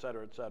doctrine,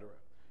 etc., etc.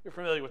 You're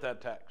familiar with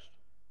that text.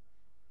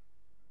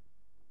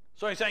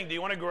 So he's saying, do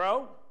you want to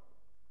grow?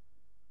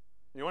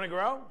 You want to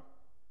grow?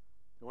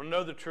 You want to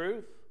know the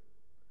truth?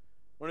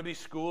 You want to be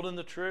schooled in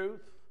the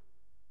truth?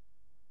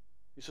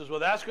 He says, well,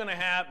 that's going to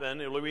happen.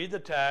 You'll read the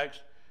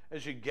text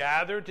as you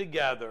gather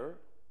together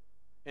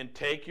and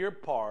take your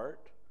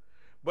part,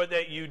 but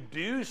that you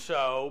do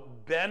so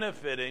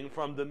benefiting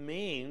from the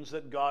means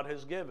that God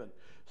has given.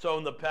 So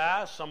in the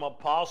past, some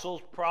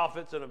apostles,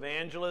 prophets, and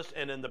evangelists,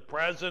 and in the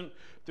present,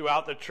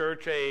 throughout the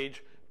church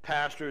age,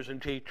 pastors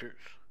and teachers.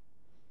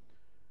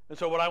 And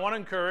so what I want to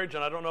encourage,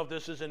 and I don't know if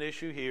this is an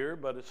issue here,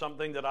 but it's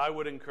something that I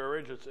would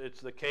encourage. It's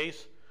the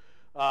case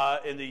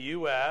in the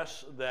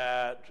U.S.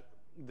 that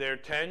there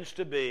tends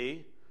to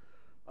be,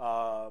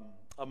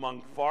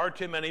 among far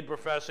too many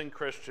professing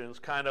Christians,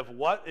 kind of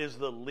what is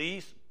the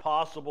least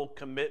possible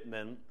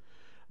commitment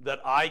that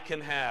I can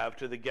have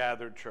to the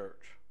gathered church.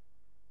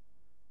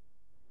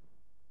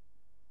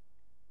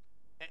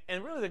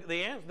 And really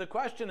the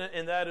question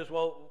in that is,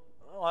 well,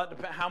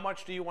 how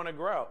much do you want to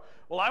grow?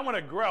 Well, I want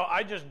to grow.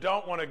 I just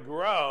don't want to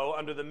grow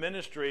under the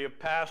ministry of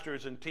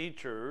pastors and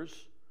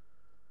teachers,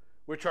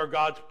 which are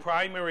God's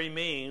primary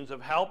means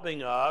of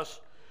helping us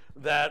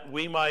that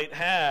we might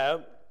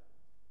have,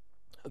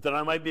 that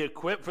I might be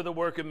equipped for the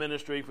work of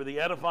ministry, for the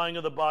edifying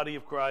of the body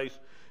of Christ,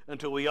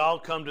 until we all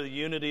come to the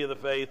unity of the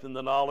faith and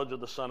the knowledge of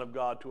the Son of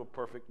God, to a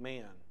perfect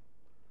man.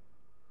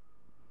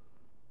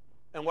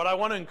 And what I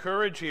want to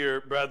encourage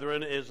here,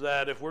 brethren, is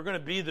that if we're going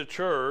to be the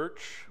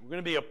church, we're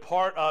going to be a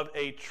part of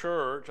a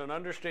church, and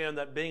understand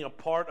that being a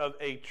part of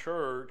a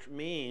church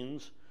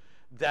means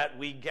that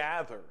we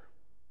gather.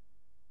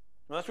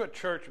 Well, that's what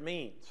church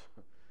means.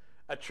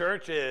 A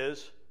church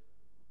is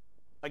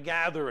a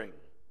gathering.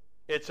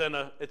 It's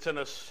an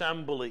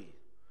assembly,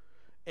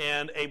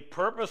 and a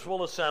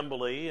purposeful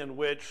assembly in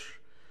which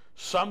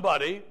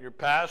somebody, your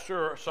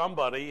pastor or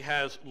somebody,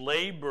 has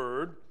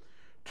labored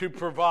to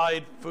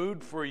provide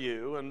food for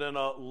you, and in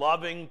a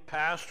loving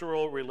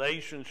pastoral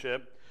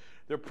relationship,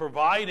 they're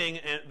providing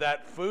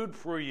that food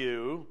for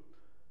you,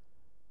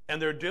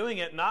 and they're doing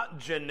it not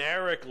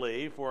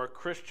generically for a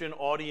Christian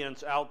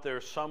audience out there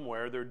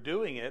somewhere. They're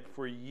doing it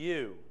for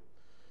you.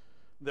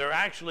 They're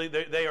actually,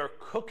 they are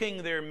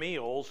cooking their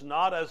meals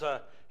not as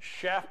a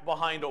chef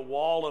behind a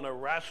wall in a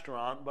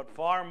restaurant, but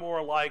far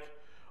more like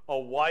a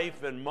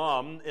wife and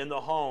mom in the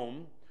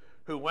home,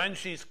 who when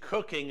she's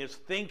cooking is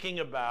thinking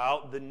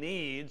about the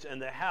needs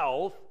and the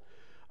health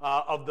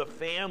of the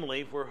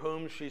family for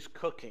whom she's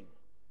cooking.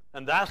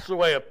 And that's the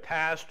way a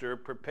pastor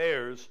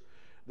prepares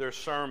their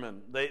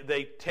sermon.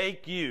 They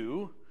take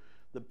you,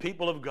 the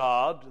people of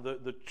God,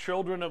 the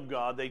children of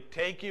God, they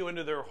take you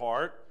into their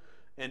heart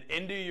and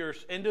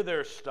into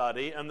their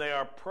study, and they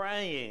are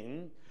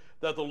praying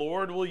that the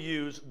Lord will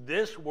use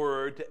this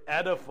word to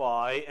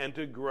edify and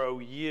to grow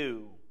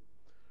you.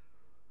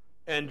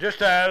 And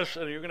just as,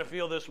 and you're going to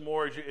feel this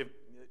more,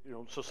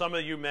 so some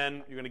of you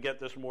men, you're going to get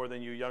this more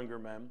than you younger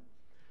men.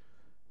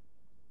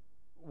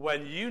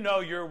 When you know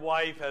your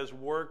wife has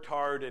worked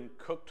hard and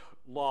cooked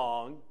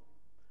long,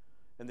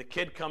 and the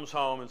kid comes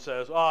home and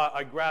says,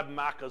 I grabbed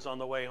macas on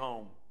the way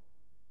home.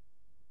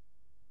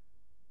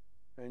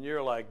 And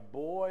you're like,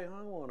 boy,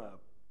 I want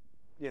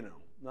to,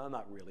 no, I'm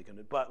not really going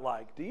to, but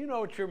like, do you know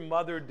what your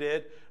mother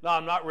did? No,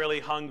 I'm not really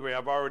hungry.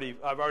 I've already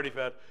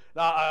fed.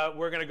 No,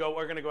 we're going to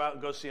go out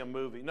and go see a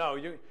movie. No,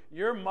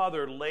 your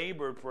mother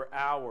labored for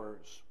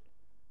hours.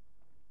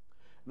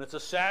 And it's a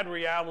sad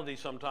reality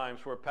sometimes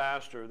for a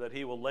pastor that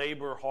he will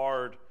labor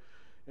hard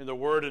in the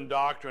word and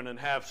doctrine and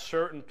have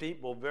certain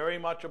people very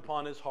much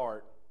upon his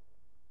heart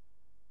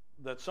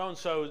that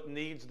so-and-so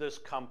needs this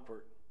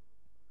comfort.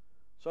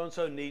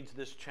 So-and-so needs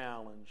this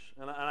challenge.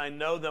 And I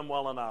know them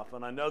well enough,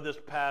 and I know this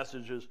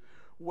passage is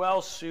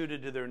well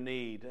suited to their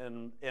need,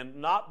 and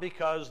not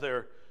because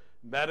they're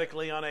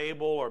medically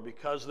unable or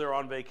because they're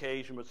on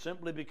vacation, but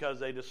simply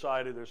because they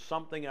decided there's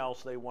something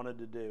else they wanted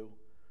to do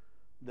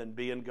than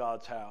be in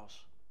God's house.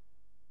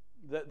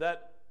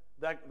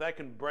 that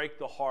can break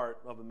the heart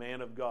of a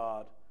man of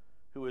God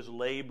who is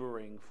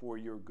laboring for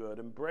your good.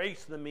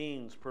 Embrace the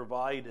means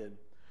provided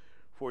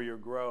for your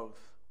growth.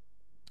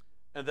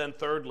 And then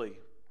thirdly,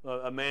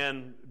 a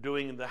man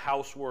doing the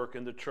housework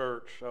in the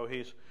church. So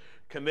he's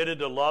committed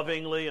to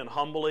lovingly and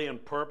humbly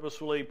and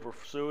purposefully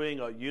pursuing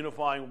a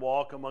unifying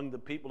walk among the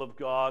people of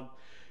God.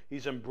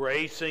 He's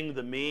embracing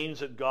the means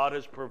that God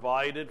has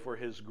provided for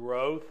his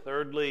growth.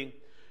 Thirdly,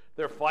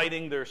 they're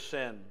fighting their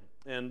sin.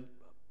 And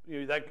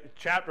that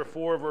chapter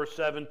 4, verse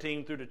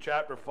 17 through to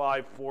chapter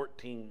 5,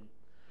 14.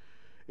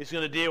 He's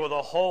going to deal with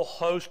a whole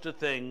host of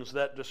things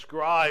that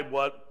describe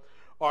what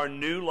our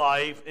new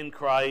life in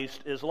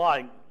Christ is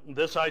like.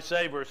 This I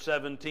say, verse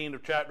 17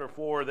 of chapter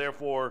 4,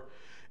 therefore,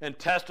 and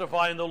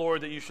testify in the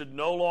Lord that you should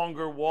no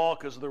longer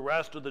walk as the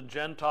rest of the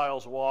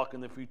Gentiles walk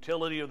in the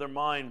futility of their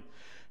mind,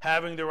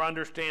 having their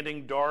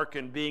understanding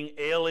darkened, being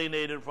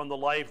alienated from the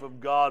life of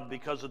God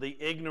because of the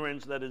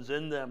ignorance that is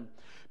in them,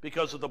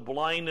 because of the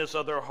blindness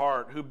of their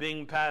heart, who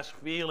being past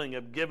feeling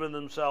have given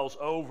themselves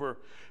over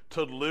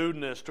to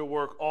lewdness, to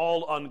work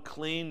all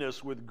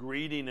uncleanness with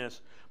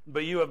greediness.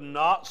 But you have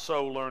not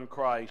so learned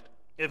Christ,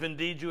 if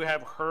indeed you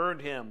have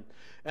heard him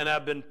and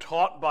have been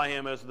taught by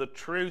him, as the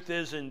truth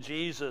is in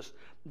Jesus,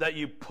 that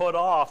you put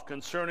off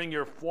concerning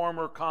your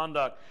former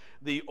conduct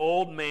the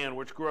old man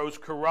which grows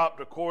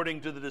corrupt according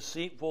to the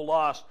deceitful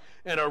lust,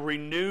 and are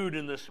renewed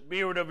in the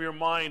spirit of your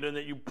mind, and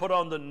that you put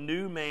on the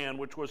new man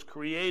which was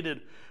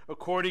created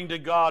according to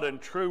God in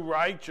true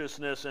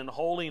righteousness and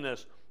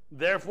holiness.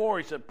 Therefore,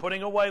 he said,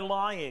 putting away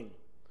lying.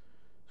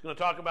 He's going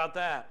to talk about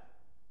that.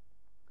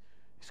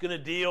 He's going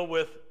to deal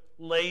with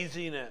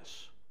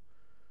laziness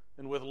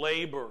and with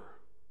labor,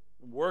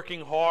 and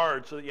working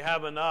hard so that you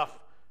have enough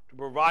to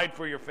provide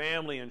for your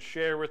family and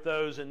share with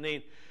those in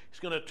need. He's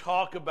going to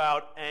talk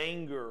about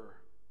anger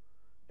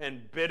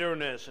and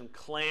bitterness and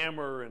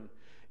clamor and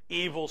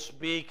evil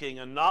speaking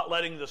and not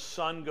letting the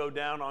sun go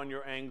down on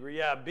your anger.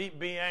 Yeah,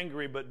 be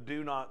angry, but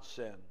do not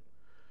sin.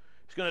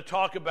 He's going to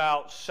talk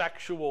about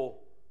sexual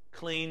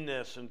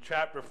cleanness in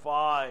chapter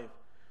 5.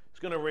 He's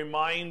going to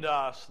remind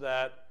us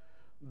that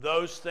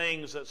those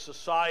things that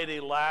society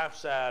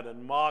laughs at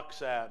and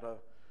mocks at,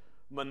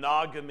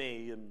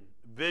 monogamy and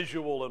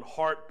visual and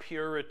heart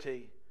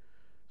purity.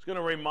 It's going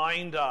to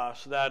remind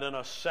us that in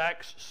a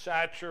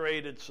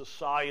sex-saturated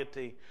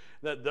society,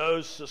 that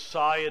those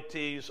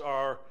societies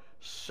are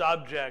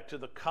subject to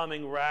the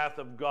coming wrath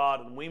of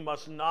God, and we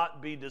must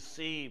not be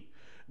deceived.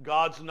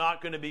 God's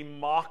not going to be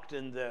mocked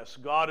in this.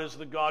 God is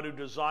the God who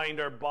designed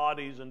our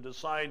bodies and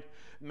designed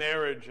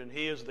marriage, and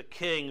he is the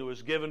king who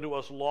has given to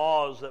us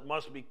laws that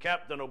must be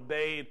kept and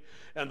obeyed,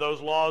 and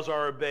those laws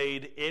are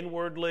obeyed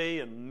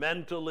inwardly and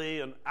mentally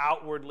and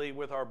outwardly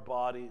with our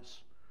bodies.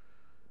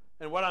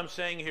 And what I'm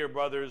saying here,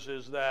 brothers,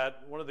 is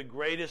that one of the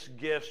greatest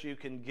gifts you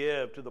can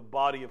give to the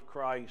body of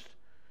Christ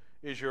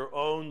is your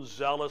own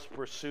zealous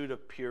pursuit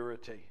of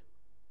purity.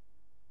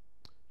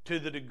 To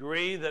the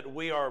degree that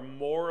we are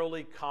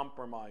morally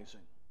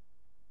compromising,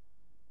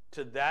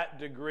 to that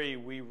degree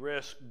we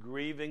risk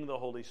grieving the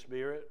Holy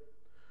Spirit.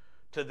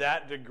 To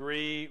that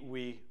degree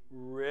we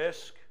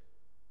risk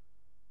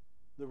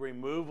the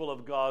removal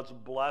of God's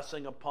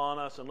blessing upon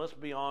us. And let's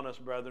be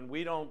honest, brethren,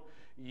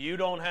 you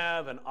don't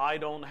have and I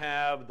don't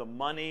have the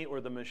money or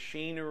the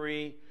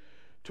machinery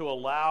to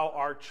allow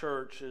our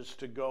churches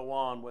to go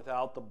on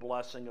without the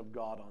blessing of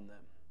God on them.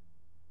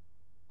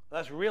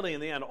 That's really,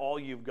 in the end, all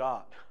you've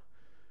got.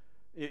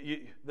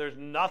 There's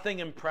nothing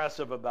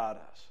impressive about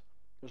us.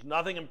 There's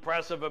nothing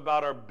impressive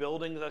about our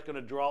buildings that's going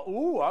to draw,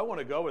 ooh, I want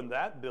to go in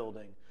that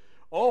building.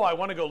 Oh, I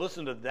want to go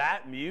listen to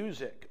that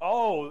music.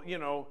 Oh,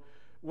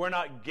 we're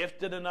not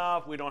gifted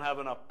enough. We don't have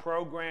enough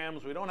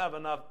programs. We don't have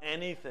enough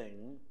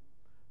anything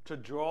to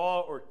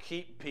draw or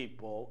keep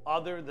people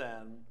other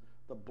than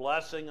the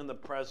blessing and the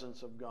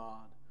presence of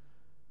God.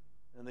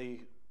 And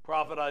the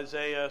prophet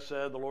Isaiah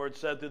said, the Lord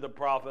said through the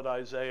prophet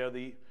Isaiah,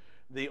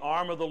 the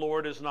arm of the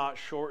Lord is not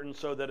shortened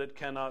so that it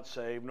cannot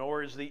save,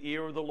 nor is the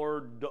ear of the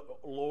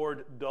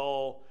Lord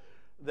dull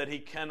that he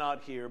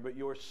cannot hear, but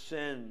your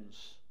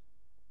sins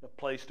have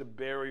placed a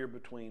barrier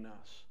between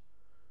us.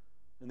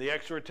 And the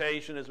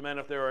exhortation is, men,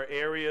 if there are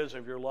areas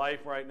of your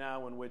life right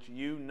now in which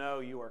you know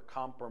you are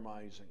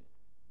compromising,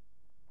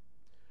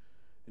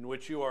 in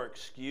which you are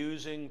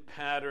excusing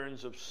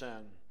patterns of sin,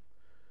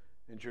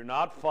 and you're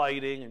not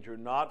fighting, and you're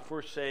not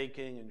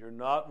forsaking, and you're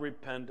not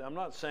repentant. I'm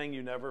not saying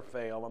you never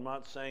fail. I'm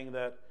not saying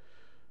that,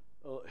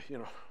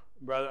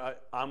 brother,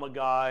 I'm a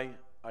guy,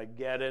 I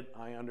get it,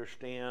 I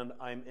understand,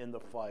 I'm in the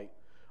fight.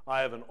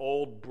 I have an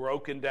old,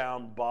 broken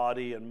down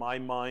body, and my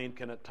mind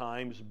can at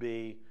times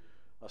be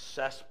a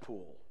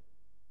cesspool.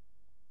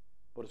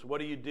 But it's what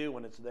do you do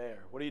when it's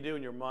there? What do you do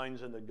when your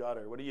mind's in the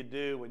gutter? What do you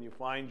do when you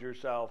find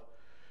yourself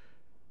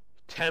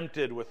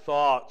tempted with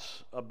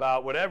thoughts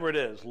about whatever it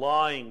is,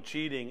 lying,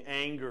 cheating,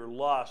 anger,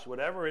 lust,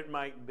 whatever it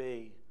might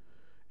be,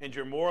 and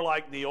you're more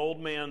like the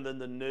old man than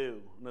the new,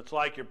 and it's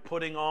like you're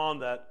putting on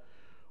that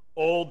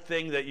old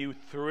thing that you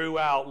threw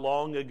out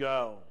long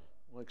ago,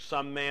 like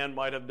some man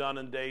might have done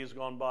in days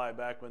gone by,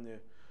 back when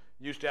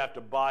Used to have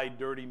to buy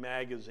dirty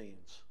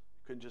magazines.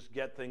 Couldn't just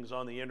get things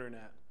on the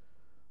internet.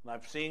 And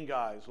I've seen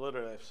guys,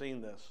 literally I've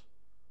seen this.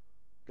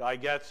 Guy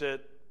gets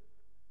it,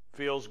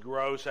 feels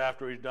gross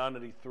after he's done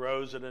it, he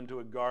throws it into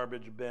a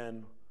garbage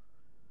bin,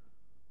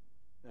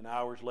 and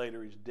hours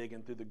later he's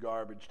digging through the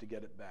garbage to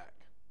get it back.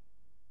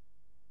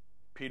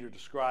 Peter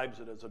describes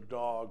it as a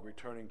dog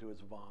returning to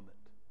his vomit.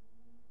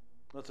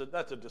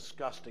 That's a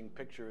disgusting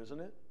picture, isn't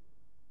it?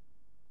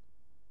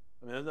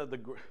 I mean, isn't that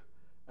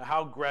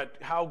how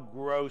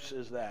gross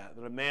is that?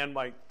 That a man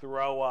might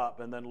throw up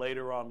and then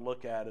later on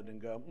look at it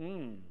and go,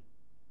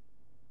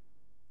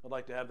 I'd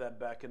like to have that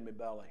back in my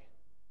belly.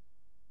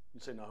 You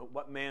say, no,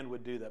 what man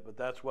would do that? But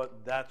that's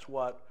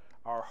what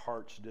our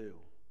hearts do.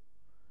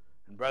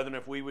 And brethren,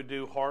 if we would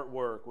do heart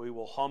work, we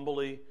will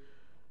humbly,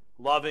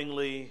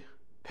 lovingly,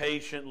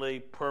 patiently,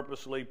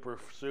 purposely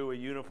pursue a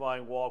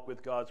unifying walk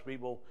with God's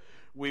people.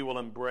 We will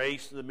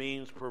embrace the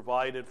means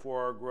provided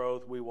for our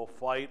growth. We will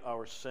fight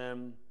our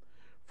sin.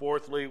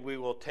 Fourthly, we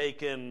will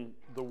take in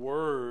the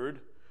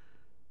Word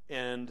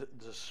and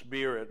the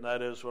Spirit. And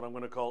that is what I'm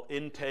going to call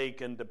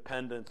intake and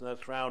dependence. And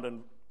that's found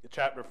in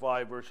chapter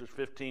 5, verses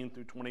 15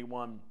 through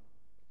 21.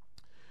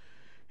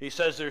 He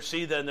says there,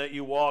 see then that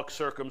you walk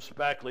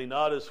circumspectly,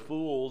 not as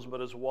fools, but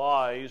as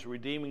wise,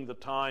 redeeming the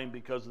time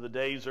because the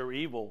days are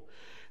evil.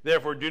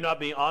 Therefore do not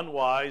be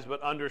unwise,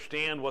 but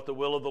understand what the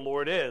will of the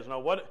Lord is.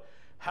 Now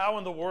how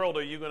in the world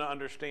are you going to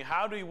understand?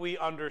 How do we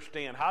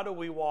understand? How do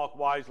we walk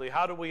wisely?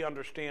 How do we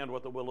understand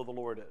what the will of the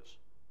Lord is?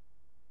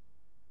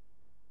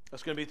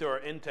 That's going to be through our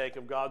intake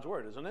of God's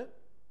Word, isn't it?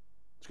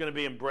 It's going to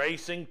be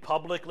embracing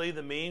publicly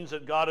the means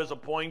that God has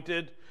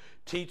appointed,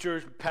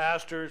 teachers,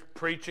 pastors,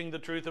 preaching the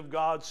truth of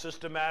God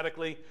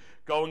systematically,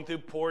 going through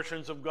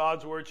portions of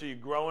God's Word so you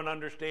grow in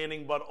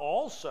understanding, but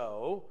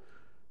also,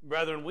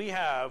 brethren, we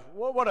have,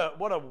 what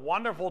a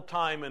wonderful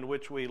time in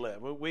which we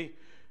live.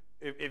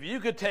 If you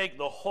could take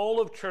the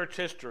whole of church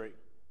history,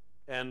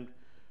 and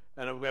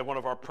we have one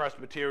of our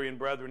Presbyterian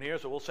brethren here,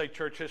 so we'll say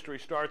church history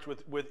starts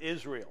with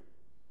Israel.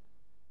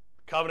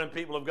 Covenant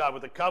people of God,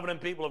 with the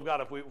covenant people of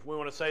God, if we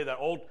want to say that,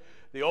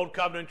 the old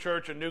covenant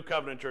church and new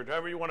covenant church,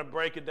 however you want to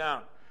break it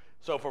down.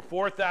 So for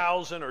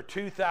 4,000 or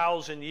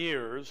 2,000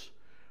 years,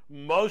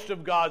 most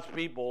of God's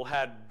people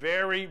had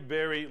very,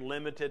 very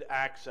limited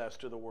access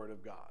to the Word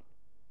of God.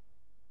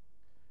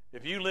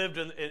 If you lived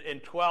in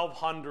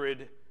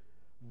 1200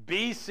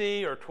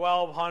 BC or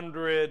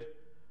 1200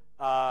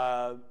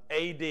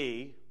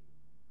 AD,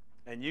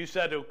 and you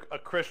said to a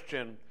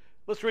Christian,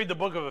 let's read the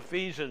book of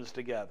Ephesians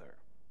together.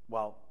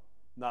 Or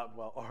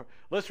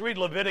let's read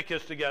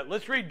Leviticus together.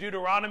 Let's read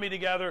Deuteronomy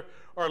together,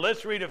 or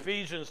let's read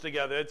Ephesians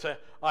together.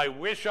 I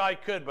wish I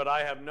could, but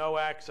I have no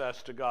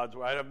access to God's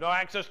Word. I have no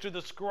access to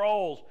the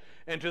scrolls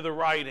and to the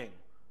writing.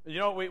 You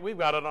know, we've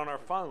got it on our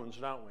phones,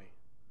 don't we?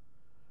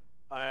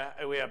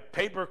 We have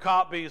paper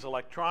copies,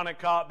 electronic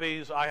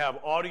copies. I have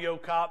audio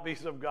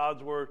copies of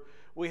God's Word.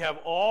 We have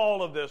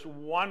all of this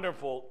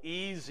wonderful,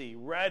 easy,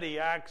 ready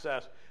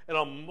access and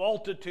a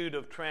multitude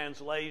of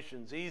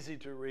translations, easy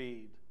to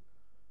read.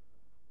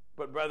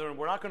 But brethren,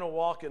 we're not going to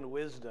walk in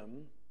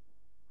wisdom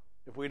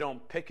if we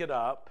don't pick it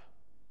up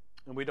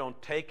and we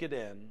don't take it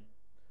in.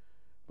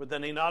 But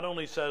then he not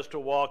only says to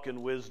walk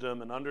in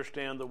wisdom and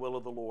understand the will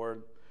of the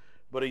Lord,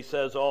 but he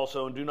says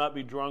also, and do not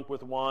be drunk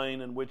with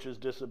wine, in which is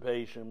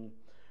dissipation,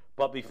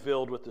 but be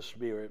filled with the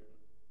Spirit,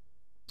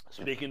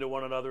 speaking to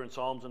one another in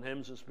psalms and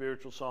hymns and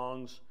spiritual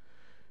songs,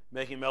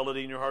 making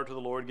melody in your heart to the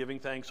Lord, giving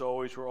thanks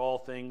always for all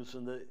things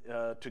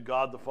to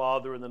God the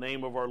Father in the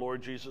name of our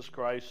Lord Jesus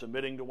Christ,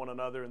 submitting to one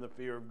another in the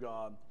fear of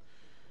God.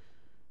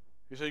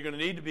 He said you're going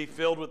to need to be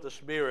filled with the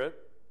Spirit.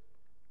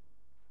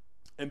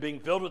 And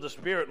being filled with the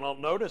Spirit, and I'll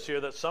notice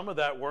here that some of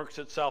that works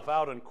itself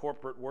out in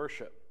corporate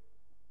worship.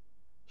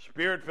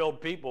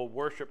 Spirit-filled people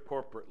worship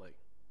corporately.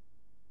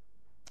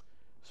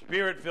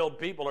 Spirit-filled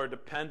people are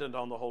dependent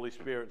on the Holy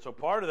Spirit. So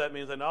part of that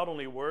means they not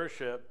only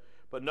worship,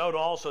 but note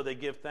also they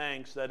give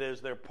thanks. That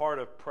is, they're part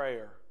of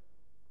prayer.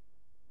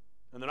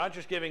 And they're not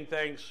just giving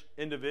thanks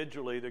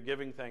individually, they're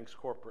giving thanks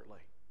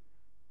corporately.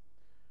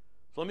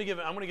 So I'm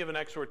going to give an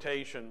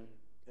exhortation,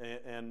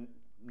 and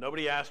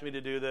nobody asked me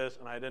to do this,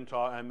 and I didn't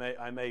talk. I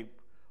may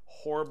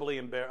horribly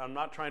embarrass. I'm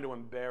not trying to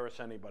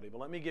embarrass anybody, but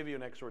let me give you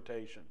an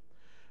exhortation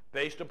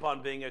based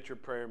upon being at your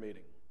prayer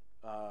meeting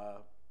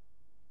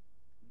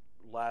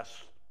last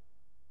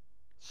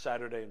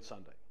Saturday and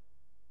Sunday.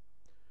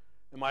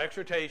 And my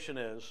exhortation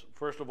is,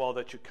 first of all,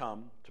 that you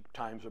come to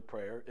times of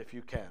prayer if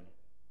you can.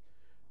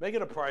 Make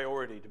it a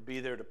priority to be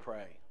there to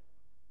pray.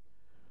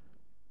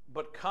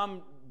 But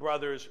come,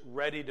 brothers,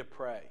 ready to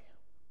pray.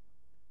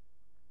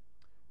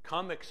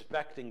 Come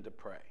expecting to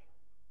pray.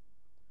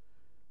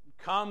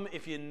 Come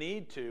if you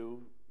need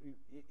to.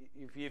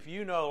 If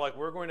you know, like,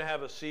 we're going to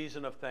have a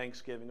season of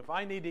Thanksgiving, if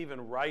I need to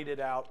even write it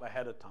out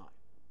ahead of time,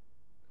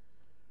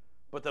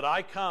 but that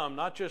I come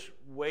not just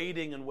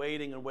waiting and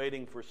waiting and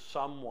waiting for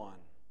someone.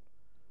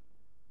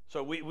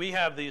 So we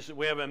have these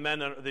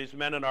men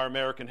in our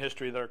American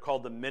history that are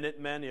called the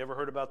Minutemen. You ever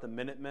heard about the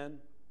Minutemen?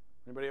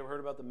 Anybody ever heard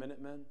about the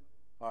Minutemen?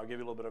 Oh, I'll give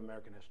you a little bit of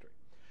American history.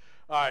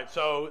 All right,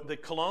 so the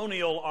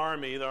colonial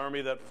army, the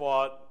army that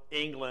fought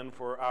England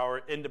for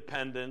our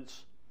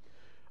independence,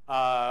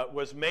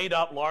 was made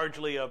up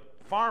largely of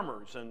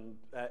farmers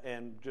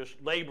and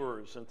just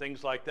laborers and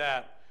things like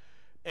that.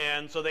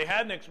 And so they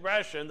had an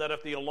expression that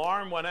if the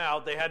alarm went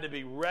out, they had to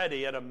be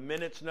ready at a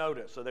minute's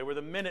notice. So they were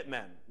the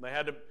Minutemen.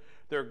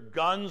 Their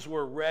guns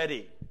were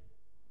ready.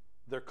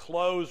 Their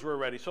clothes were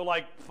ready. So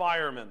like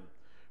firemen.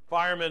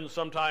 Firemen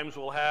sometimes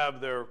will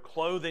have their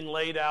clothing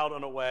laid out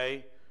in a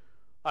way,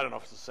 I don't know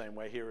if it's the same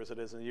way here as it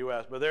is in the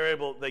U.S., but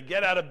they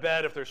get out of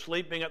bed if they're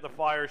sleeping at the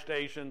fire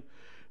station.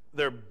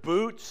 Their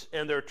boots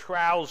and their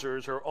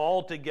trousers are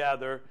all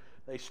together.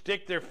 They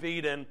stick their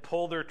feet in,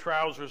 pull their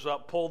trousers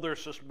up, pull their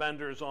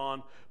suspenders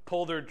on,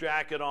 pull their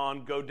jacket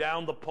on, go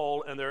down the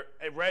pole, and they're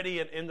ready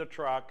and in the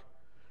truck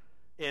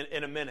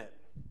in a minute.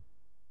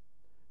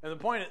 And the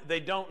point is, they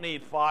don't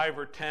need 5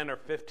 or 10 or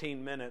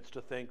 15 minutes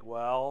to think,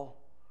 well,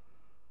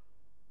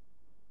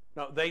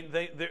 no,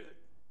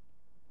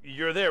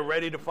 you're there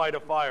ready to fight a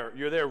fire.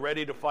 You're there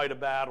ready to fight a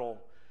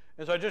battle.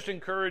 And so I just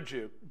encourage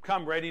you,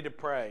 come ready to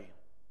pray.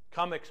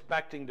 Come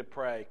expecting to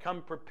pray.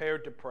 Come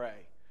prepared to pray.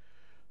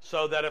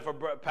 So that if a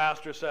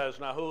pastor says,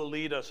 now who will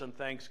lead us in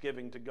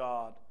thanksgiving to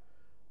God,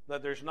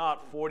 that there's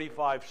not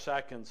 45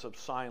 seconds of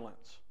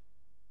silence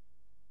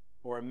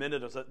or a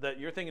minute of that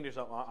you're thinking to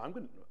yourself, well, I'm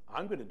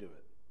going to do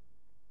it.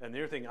 And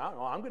you're thinking,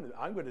 oh, I'm going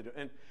to do it.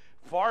 And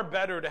far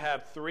better to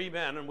have 3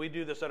 men, and we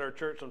do this at our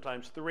church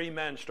sometimes, 3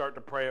 men start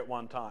to pray at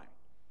one time.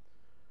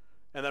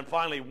 And then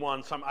finally I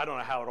don't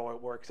know how it all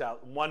works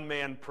out, 1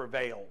 man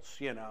prevails,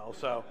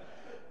 so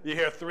you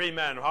hear 3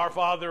 men, our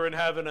Father in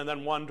heaven, and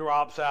then one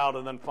drops out,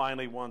 and then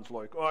finally one's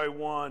like, I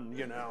won,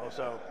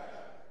 so.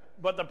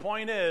 But the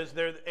point is,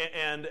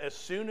 and as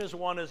soon as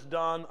one is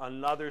done,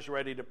 another's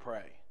ready to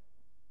pray.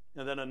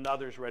 And then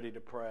another's ready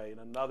to pray, and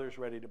another's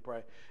ready to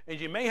pray.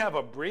 And you may have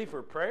a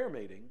briefer prayer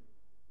meeting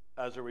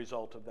as a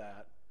result of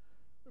that,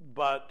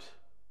 but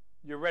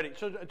you're ready.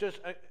 So just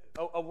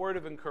a word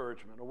of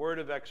encouragement, a word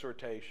of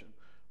exhortation.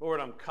 Lord,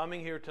 I'm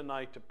coming here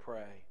tonight to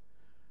pray,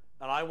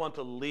 and I want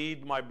to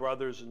lead my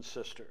brothers and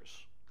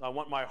sisters. I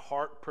want my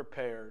heart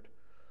prepared.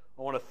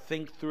 I want to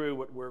think through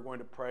what we're going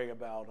to pray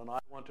about, and I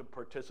want to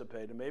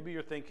participate. And maybe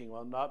you're thinking,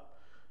 well, not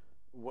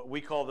what we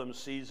call them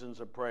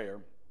seasons of prayer.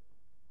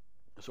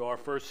 So our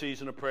first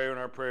season of prayer in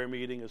our prayer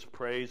meeting is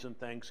praise and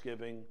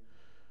thanksgiving.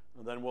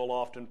 And then we'll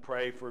often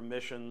pray for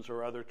missions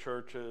or other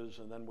churches,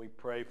 and then we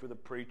pray for the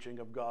preaching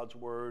of God's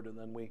word, and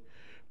then we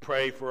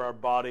pray for our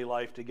body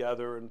life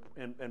together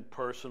and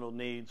personal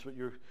needs. But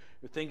you're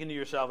thinking to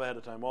yourself ahead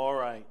of time, all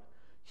right,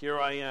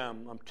 here I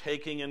am. I'm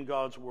taking in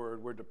God's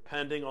word. We're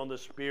depending on the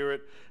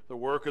Spirit. The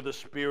work of the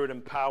Spirit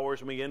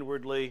empowers me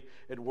inwardly.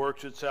 It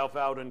works itself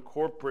out in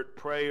corporate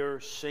prayer,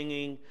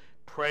 singing,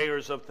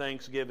 prayers of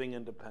thanksgiving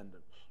and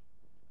dependence.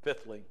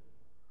 Fifthly,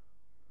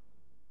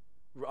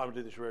 I'm going to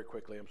do this very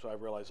quickly. I'm sorry, I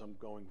realize I'm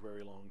going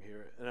very long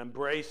here. An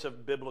embrace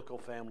of biblical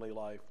family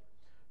life.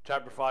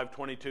 Chapter 5,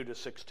 22 to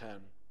 6:10.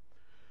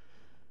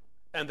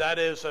 And that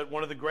is that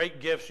one of the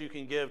great gifts you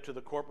can give to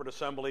the corporate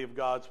assembly of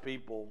God's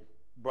people,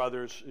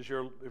 brothers, is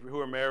who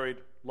are married,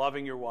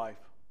 loving your wife.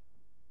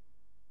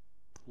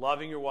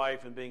 Loving your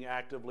wife and being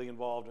actively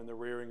involved in the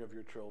rearing of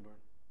your children.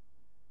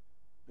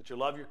 That you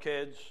love your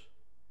kids.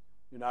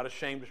 You're not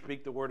ashamed to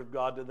speak the word of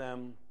God to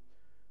them.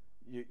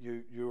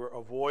 You're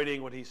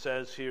avoiding what he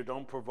says here.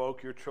 Don't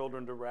provoke your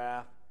children to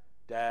wrath,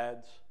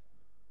 dads.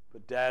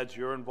 But dads,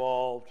 you're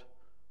involved.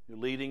 You're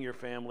leading your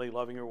family,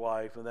 loving your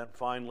wife. And then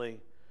finally,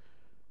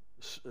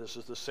 this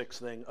is the 6th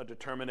thing, a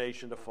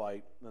determination to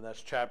fight. And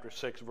that's chapter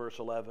 6, verse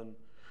 11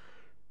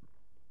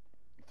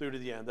 through to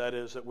the end. That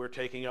is that we're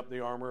taking up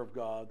the armor of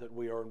God, that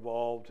we are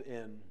involved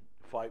in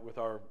the fight with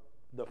our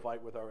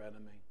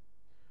enemy.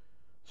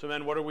 So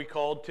men, what are we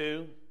called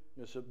to?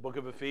 It's the book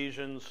of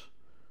Ephesians.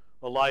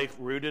 A life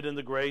rooted in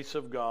the grace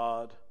of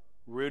God,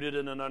 rooted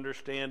in an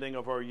understanding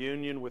of our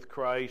union with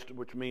Christ,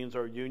 which means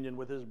our union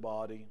with his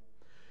body,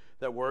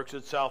 that works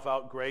itself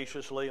out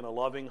graciously in a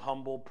loving,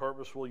 humble,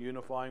 purposeful,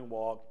 unifying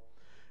walk,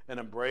 an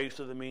embrace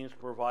of the means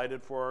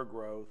provided for our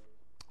growth,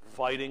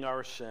 fighting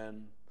our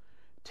sin,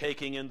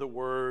 taking in the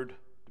word,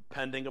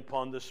 depending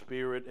upon the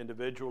Spirit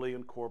individually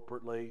and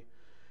corporately,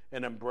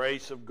 an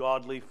embrace of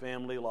godly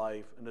family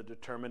life, and a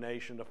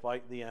determination to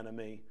fight the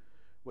enemy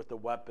with the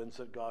weapons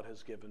that God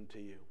has given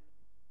to you.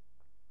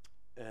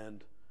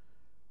 And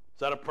is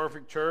that a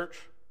perfect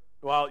church?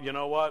 Well, you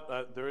know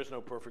what? There is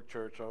no perfect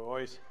church. I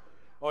always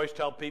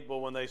tell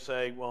people when they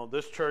say, well,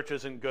 this church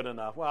isn't good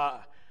enough.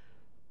 Well,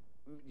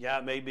 yeah,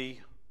 maybe.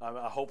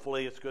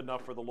 Hopefully it's good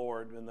enough for the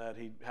Lord and that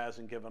he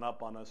hasn't given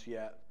up on us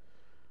yet.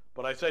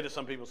 But I say to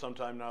some people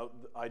sometime now,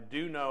 I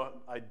do know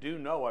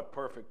a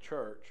perfect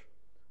church,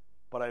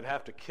 but I'd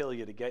have to kill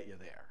you to get you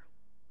there.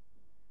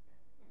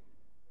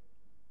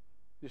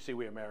 You see,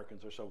 we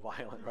Americans are so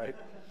violent, right?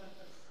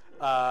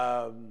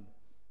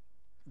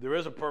 There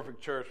is a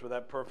perfect church, but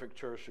that perfect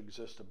church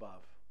exists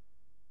above.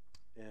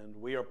 And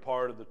we are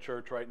part of the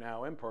church right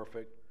now,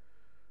 imperfect,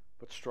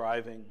 but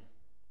striving.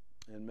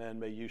 And men,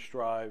 may you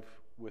strive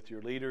with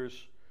your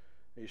leaders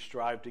May you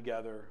strive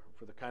together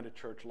for the kind of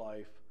church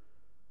life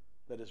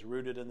that is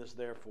rooted in this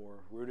therefore,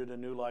 rooted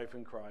in new life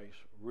in Christ,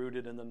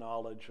 rooted in the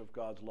knowledge of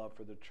God's love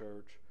for the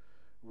church,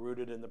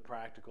 rooted in the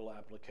practical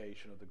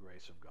application of the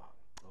grace of God.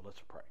 Well, let's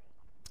pray.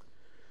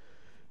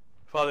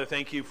 Father,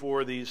 thank you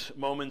for these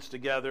moments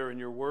together in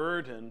your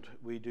word, and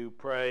we do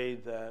pray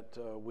that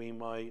we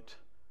might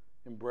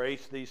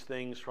embrace these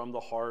things from the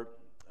heart,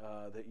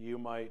 that you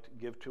might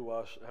give to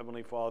us,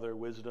 Heavenly Father,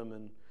 wisdom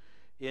and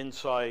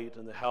insight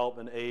and the help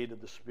and aid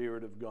of the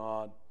Spirit of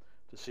God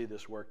to see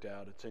this worked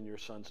out. It's in your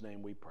Son's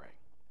name we pray.